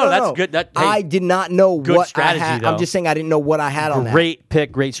 That's good. That hey, I did not know good what strategy, I had. though. I'm just saying I didn't know what I had on that. great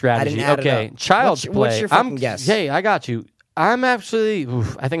pick, great strategy. add it Okay, up. Child's Play. What's your fucking guess? Hey, I got you. I'm actually.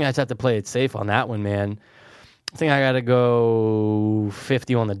 I think I just have to play it safe on that one, man. I think I got to go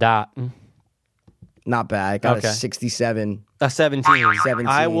 50 on the dot. Not bad. I got Okay. a 67. A 17. 17.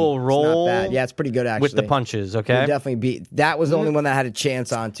 I will It's roll not bad. Yeah, it's pretty good actually. with the punches, okay? You'll definitely beat. That was the only one that had a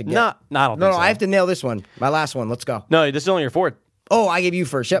chance on to get. No, I don't no, think so. I have to nail this one. My last one. Let's go. No, this is only your fourth. Oh, I gave you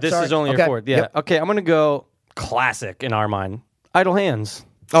first. Yep. This sorry. is only Okay. your fourth. Yeah. Yep. Okay, I'm going to go classic in our mind. Idle Hands.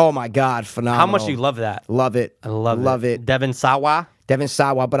 Oh my God, phenomenal. How much do you love that? Love it. I love it. Devin Sawa. Devin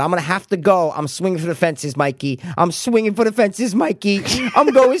Sawa, but I'm gonna have to go. I'm swinging for the fences, Mikey. I'm swinging for the fences, Mikey. I'm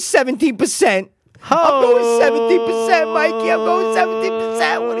going 17%. I'm going 17%, Mikey. I'm going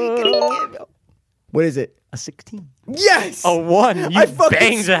 17%. What are you gonna give? What is it? A 16. Yes. A 1. You I fucking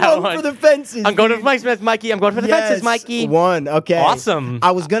banged that swung one. for the fences. I'm going dude. to Mike Smith, Mikey. I'm going for the fences, Mikey. 1. Okay. Awesome.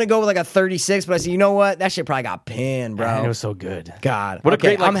 I was gonna go with like a 36, but I said, you know what? That shit probably got pinned, bro. Man, it was so good. God, What a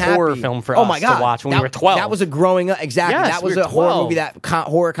okay, great like, I'm horror happy. film for oh us my God. to watch when that, we were 12. That was a growing up. Exactly. Yes, that was we were a horror 12. movie that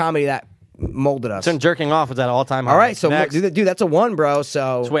horror comedy that molded us. So jerking off was at all time high. All right, so Next. dude, that's a 1, bro.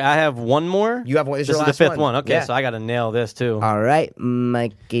 So, Wait, I have one more. You have one. This This is is your the last fifth one. one. Okay, Yeah. so I got to nail this too. all right,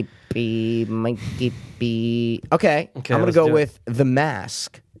 Mikey B. Okay, I'm gonna let's go do it. with The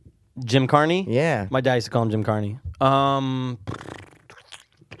Mask. Jim Carney. Yeah. My dad used to call him Jim Carney.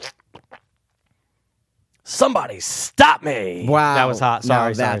 Somebody stop me! Wow. that was hot. No,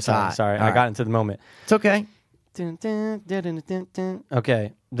 Sorry, that's hot. sorry. All I right. got into the moment. It's okay.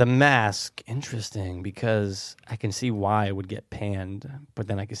 Okay, The Mask. Interesting because I can see why it would get panned, but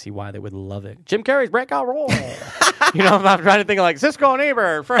then I can see why they would love it. Jim Carrey's breakout role. You know, I'm trying to think of like Cisco and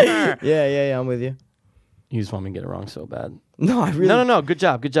Ebert. Yeah, I'm with you. You just want me to get it wrong so bad. No, I really. No. Good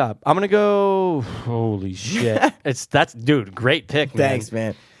job. I'm gonna go. Holy shit! That's dude. Great pick, man. Thanks,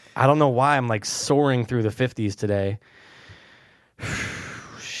 man. I don't know why I'm like soaring through the 50s today.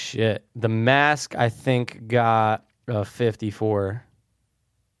 Shit. The Mask, I think, got a 54.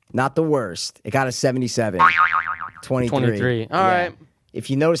 Not the worst. It got a 77. 23. 23. All right. If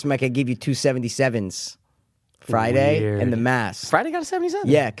you notice, Mike, I gave you 2 77s. Friday Weird. and The Mask. Friday got a 77?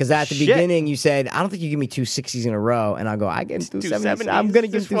 Yeah, because at the Shit. beginning you said, I don't think you give me 2 60s in a row. And I'll go, I give him 2 70s. 270s. I'm going to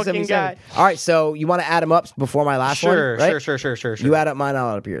give This him 2 fucking 77. guy. All right, so you want to add them up before my last one? Sure, Right? sure. You add up mine,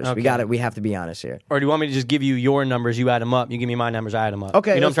 I'll add up yours. We Okay. got it. We have to be honest here. Or do you want me to just give you your numbers, you add them up, you give me my numbers, I add them up?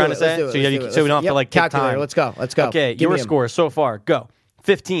 Okay, You know what I'm trying to say? Let's do it. So, Let's do it. so we don't have to Yep, like take calculator. time. Let's go. Okay, Give your me 'em. score so far. Go.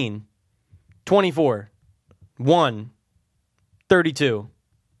 15, 24, 1, 32.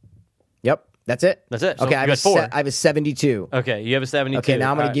 Yep, that's it. That's it. So Okay, you I got 4. have a 72. Okay, you have a 72. Okay, now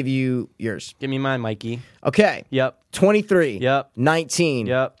I'm going All to give you yours. Give me mine, Mikey. Okay. Yep. 23. Yep. 19.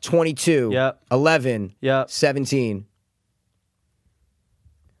 Yep. 22. Yep. 11. Yep. 17.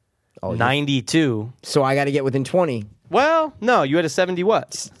 Oh, 92. So I got to get within 20. Well, no, you had a 70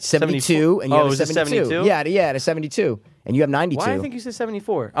 what? 72, and you oh, have was a it 72. 72? Yeah, at a 72, and you have 92. Why do I think you said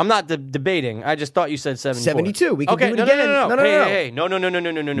 74? I'm not debating. I just thought you said 74. 72. We can okay, do it no, again. No. No. Hey,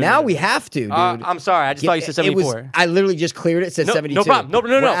 no. Now we have to, dude. I'm sorry. I just thought you said 74. I literally just cleared it. It said no, 72. No problem. No.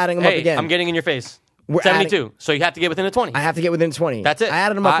 We're adding them hey, up again. I'm getting in your face. We're 72. So you have to get within the 20. I have to get within 20. That's it. I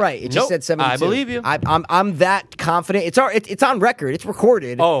added them up right. It just nope, said 72. I believe you. I'm that confident. It's on record. It's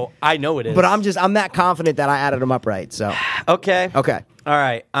recorded. Oh, I know it is. But I'm that confident that I added them up right. So okay. All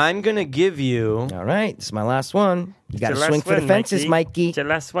right. I'm gonna give you. All right. This is my last one. You got to It's your swing last for the one, fences, Mikey. It's your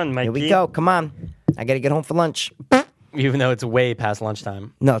last one, Mikey. Here we go. Come on. I got to get home for lunch. Even though it's way past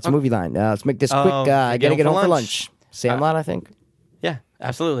lunchtime. No, it's a movie line. Let's make this quick. I got to get home for lunch. Sandlot, I think. Yeah,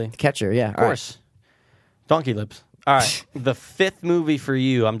 absolutely. Catcher. Yeah. Of course. Donkey lips. All right. The fifth movie for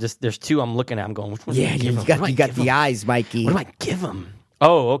you. There's two I'm looking at. I'm going. Which one? Yeah, you got the eyes, Mikey. What do I give him?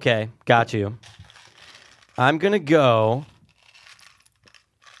 Oh, okay. Got you. I'm gonna go.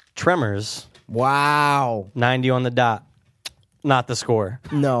 Tremors. Wow. 90 on the dot. Not the score.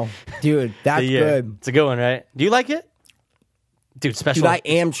 No, dude, that's The year. good. It's a good one, right? Do you like it? Dude, special. Dude, I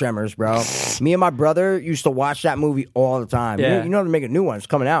am Tremors, bro. Me and my brother used to watch that movie all the time. Yeah. You know they're making a new one. It's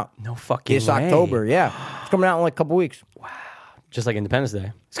coming out No fucking this way. October. Yeah, it's coming out in like a couple weeks. Just like Independence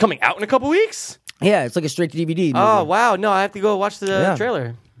Day. It's coming out in a couple weeks? Yeah, it's like a straight to DVD. Movie. Oh, wow. No, I have to go watch the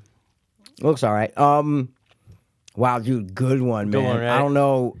trailer. Looks all right. Wow, dude, good one, man. one, right? I don't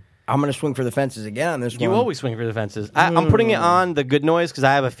know. I'm gonna swing for the fences again on this one. You always swing for the fences. I'm putting it on the good noise because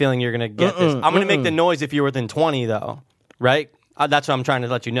I have a feeling you're going to get this. I'm going to make the noise if you're within 20, though. Right? That's what I'm trying to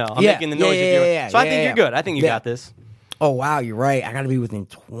let you know. I'm making the noise if you're... So I think you're good. I think you got this. Oh, wow, you're right. I got to be within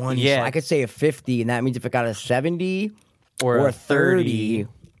 20. Yeah. So I could say a 50, and that means if it got a 70 Or a 30.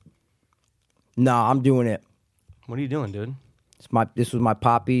 No, I'm doing it. What are you doing, dude? This was my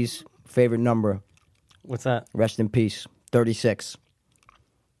Poppy's favorite number. What's that? Rest in peace. 36.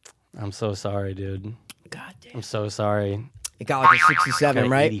 I'm so sorry, dude. God damn. I'm so sorry. It got like a 67, Got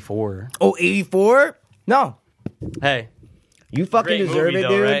right? 84. Oh, 84? No. Hey. You fucking Great deserve movie, it, though,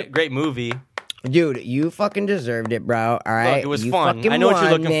 dude. right? Great movie. Dude, you fucking deserved it, bro. All right? Look, it was You fun. fucking I know what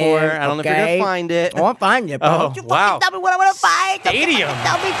you're won, looking man, for. I don't know if you're okay? gonna find it. Oh, I'll find it, bro. Oh, Don't you wow. fucking tell me what I want to find. Stadium.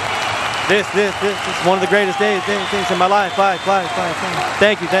 Tell me. This is one of the greatest things in my life. Fly.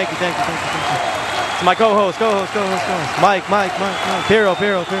 Thank you. To my co-host. Mike. Piro.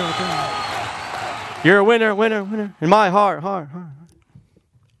 You're a winner. In my heart.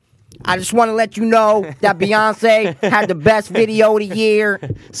 I just want to let you know that Beyonce had the best video of the year.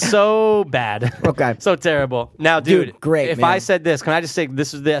 So bad. Okay. So terrible. Now, dude, great, if man. I said this, can I just say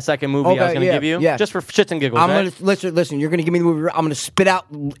this is the second movie I was Okay, going to yeah, give you? yeah. Just for shits and giggles, I'm right? gonna listen. You're gonna give me the movie. I'm gonna spit out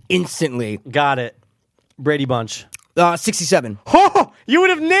instantly. Got it. Brady Bunch. 67. Oh, you would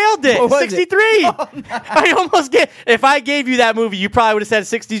have nailed it. What was it? 63. I almost get. If I gave you that movie, you probably would have said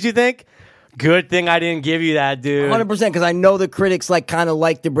 60s, you think? Good thing I didn't give you that, dude. 100%, because I know the critics like kind of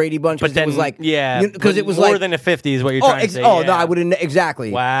liked the Brady Bunch. But then, it was like, yeah, because it was more like than a 50 is what you're trying to say. no, yeah. I wouldn't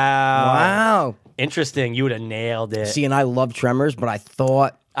exactly. Wow. Wow. Interesting. You would have nailed it. See, and I love Tremors, but I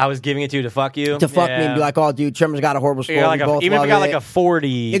thought I was giving it to you to fuck you. to fuck me and be like, oh, dude, Tremors got a horrible score. You're like We both even if love you got it. like a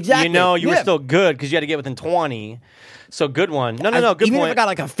 40, Exactly, you know, you were yeah. still good because you had to get within 20. So good one. No, good even point. if I got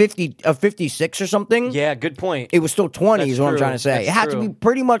like a 56 or something, Yeah, good point. it was still 20 That's is what I'm true. trying to say. That's It had to true. be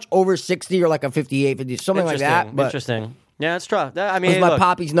pretty much over 60 or like a 58, 50, something like that. But Interesting. Yeah, it's tough. I it mean, was hey, my look,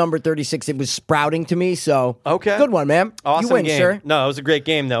 Poppy's number 36. It was sprouting to me, so Okay. good one, man. awesome you win, game. sir. No, it was a great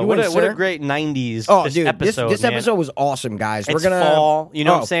game though. You What win, a, what a sir. great 90s Oh, this dude, episode. this man. episode was awesome, guys. It's We're gonna fall. You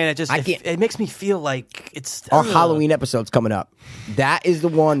know what I'm Oh, saying? It makes me feel like it's Our Halloween episode's coming up. That is the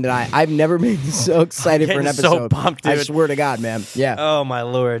one that I've never been so excited for an getting so episode. pumped, I dude. swear to God, man. Yeah. Oh my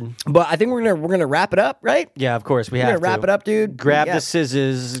lord. But I think we're gonna wrap it up, right? Yeah, of course we We're have gonna wrap to. it up, dude. Grab Yeah. the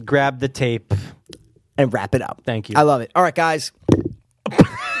scissors. Grab the tape. And wrap it up. Thank you. I love it. All right, guys.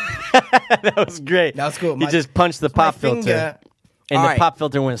 That was great. That was cool. You just punched the pop filter, finger. and All the right. pop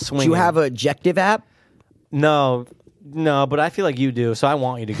filter went swinging. Do you have an objective app? No, but I feel like you do, so I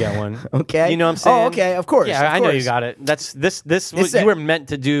want you to get one. Okay. You know what I'm saying? Oh, okay, of course, Yeah, of I know you course. got it. That's this. It's You it. were meant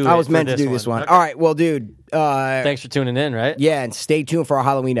to do. I was it for meant to do this one. Okay. All right, well, dude. Thanks for tuning in. Right? Yeah, and stay tuned for our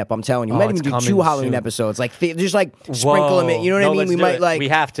Halloween ep. I'm telling you, we might it's even do coming 2 Halloween soon. episodes. Like, just like sprinkle them in. You know what I No, mean? let's We do might it. like. We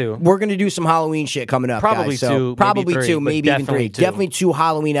have to. We're gonna do some Halloween shit coming up. Probably guys, so 2, maybe probably 3, 2, but maybe even definitely 3. 2. Definitely 2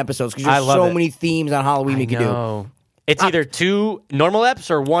 Halloween episodes because I there's love so it. many themes on Halloween we could do. No. It's either 2 normal eps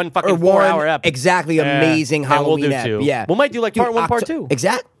or 1 fucking Or 1 4-hour ep. exactly amazing And we'll Halloween do ep. 2. Yeah, We might do like part 1, part 2.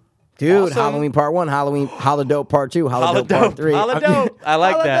 Exact. Dude, Awesome. Halloween part 1, Halloween Holodope part 2, Holodope part 3. Holodope. I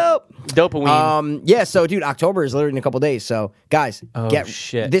like that. Holodope. Dopamine. Yeah, so dude, October is literally in a couple days. So guys,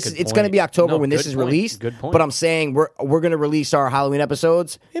 shit. this. Good It's going to point. be October No, when this good is point. released. Good point. But I'm saying we're going to release our Halloween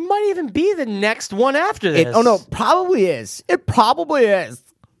episodes. It might even be the next one after this. Oh no, probably is. It probably is.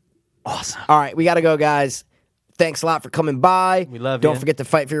 Awesome. All right, we got to go, guys. Thanks a lot for coming by. We love Don't you. forget to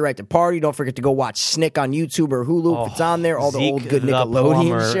fight for your right to party. Don't forget to go watch Snick on YouTube or Hulu if it's on there. All the Zeke old good the Nickelodeon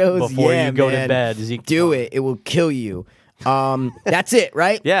Plumber shows. before Yeah, you go to man. bed. Zeke the Do Plumber. it. It will kill you. That's it,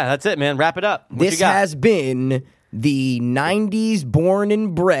 right? Yeah, that's it, man. Wrap it up. What This you got? has been the 90s born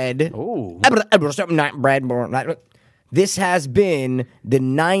and bred. Ooh. Not bred, born. This has been the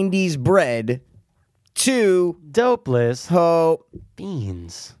 90s bred to Dopeless Hope.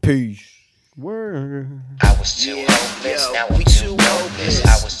 Beans. Peace. Word. I was too hopeless, now I'm too hopeless.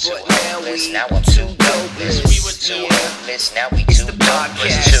 I was too hopeless, now I'm too dopeless. We were too hopeless, now we too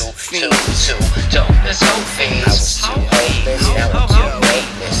dopeless. Too dopeless, hope fiends. I was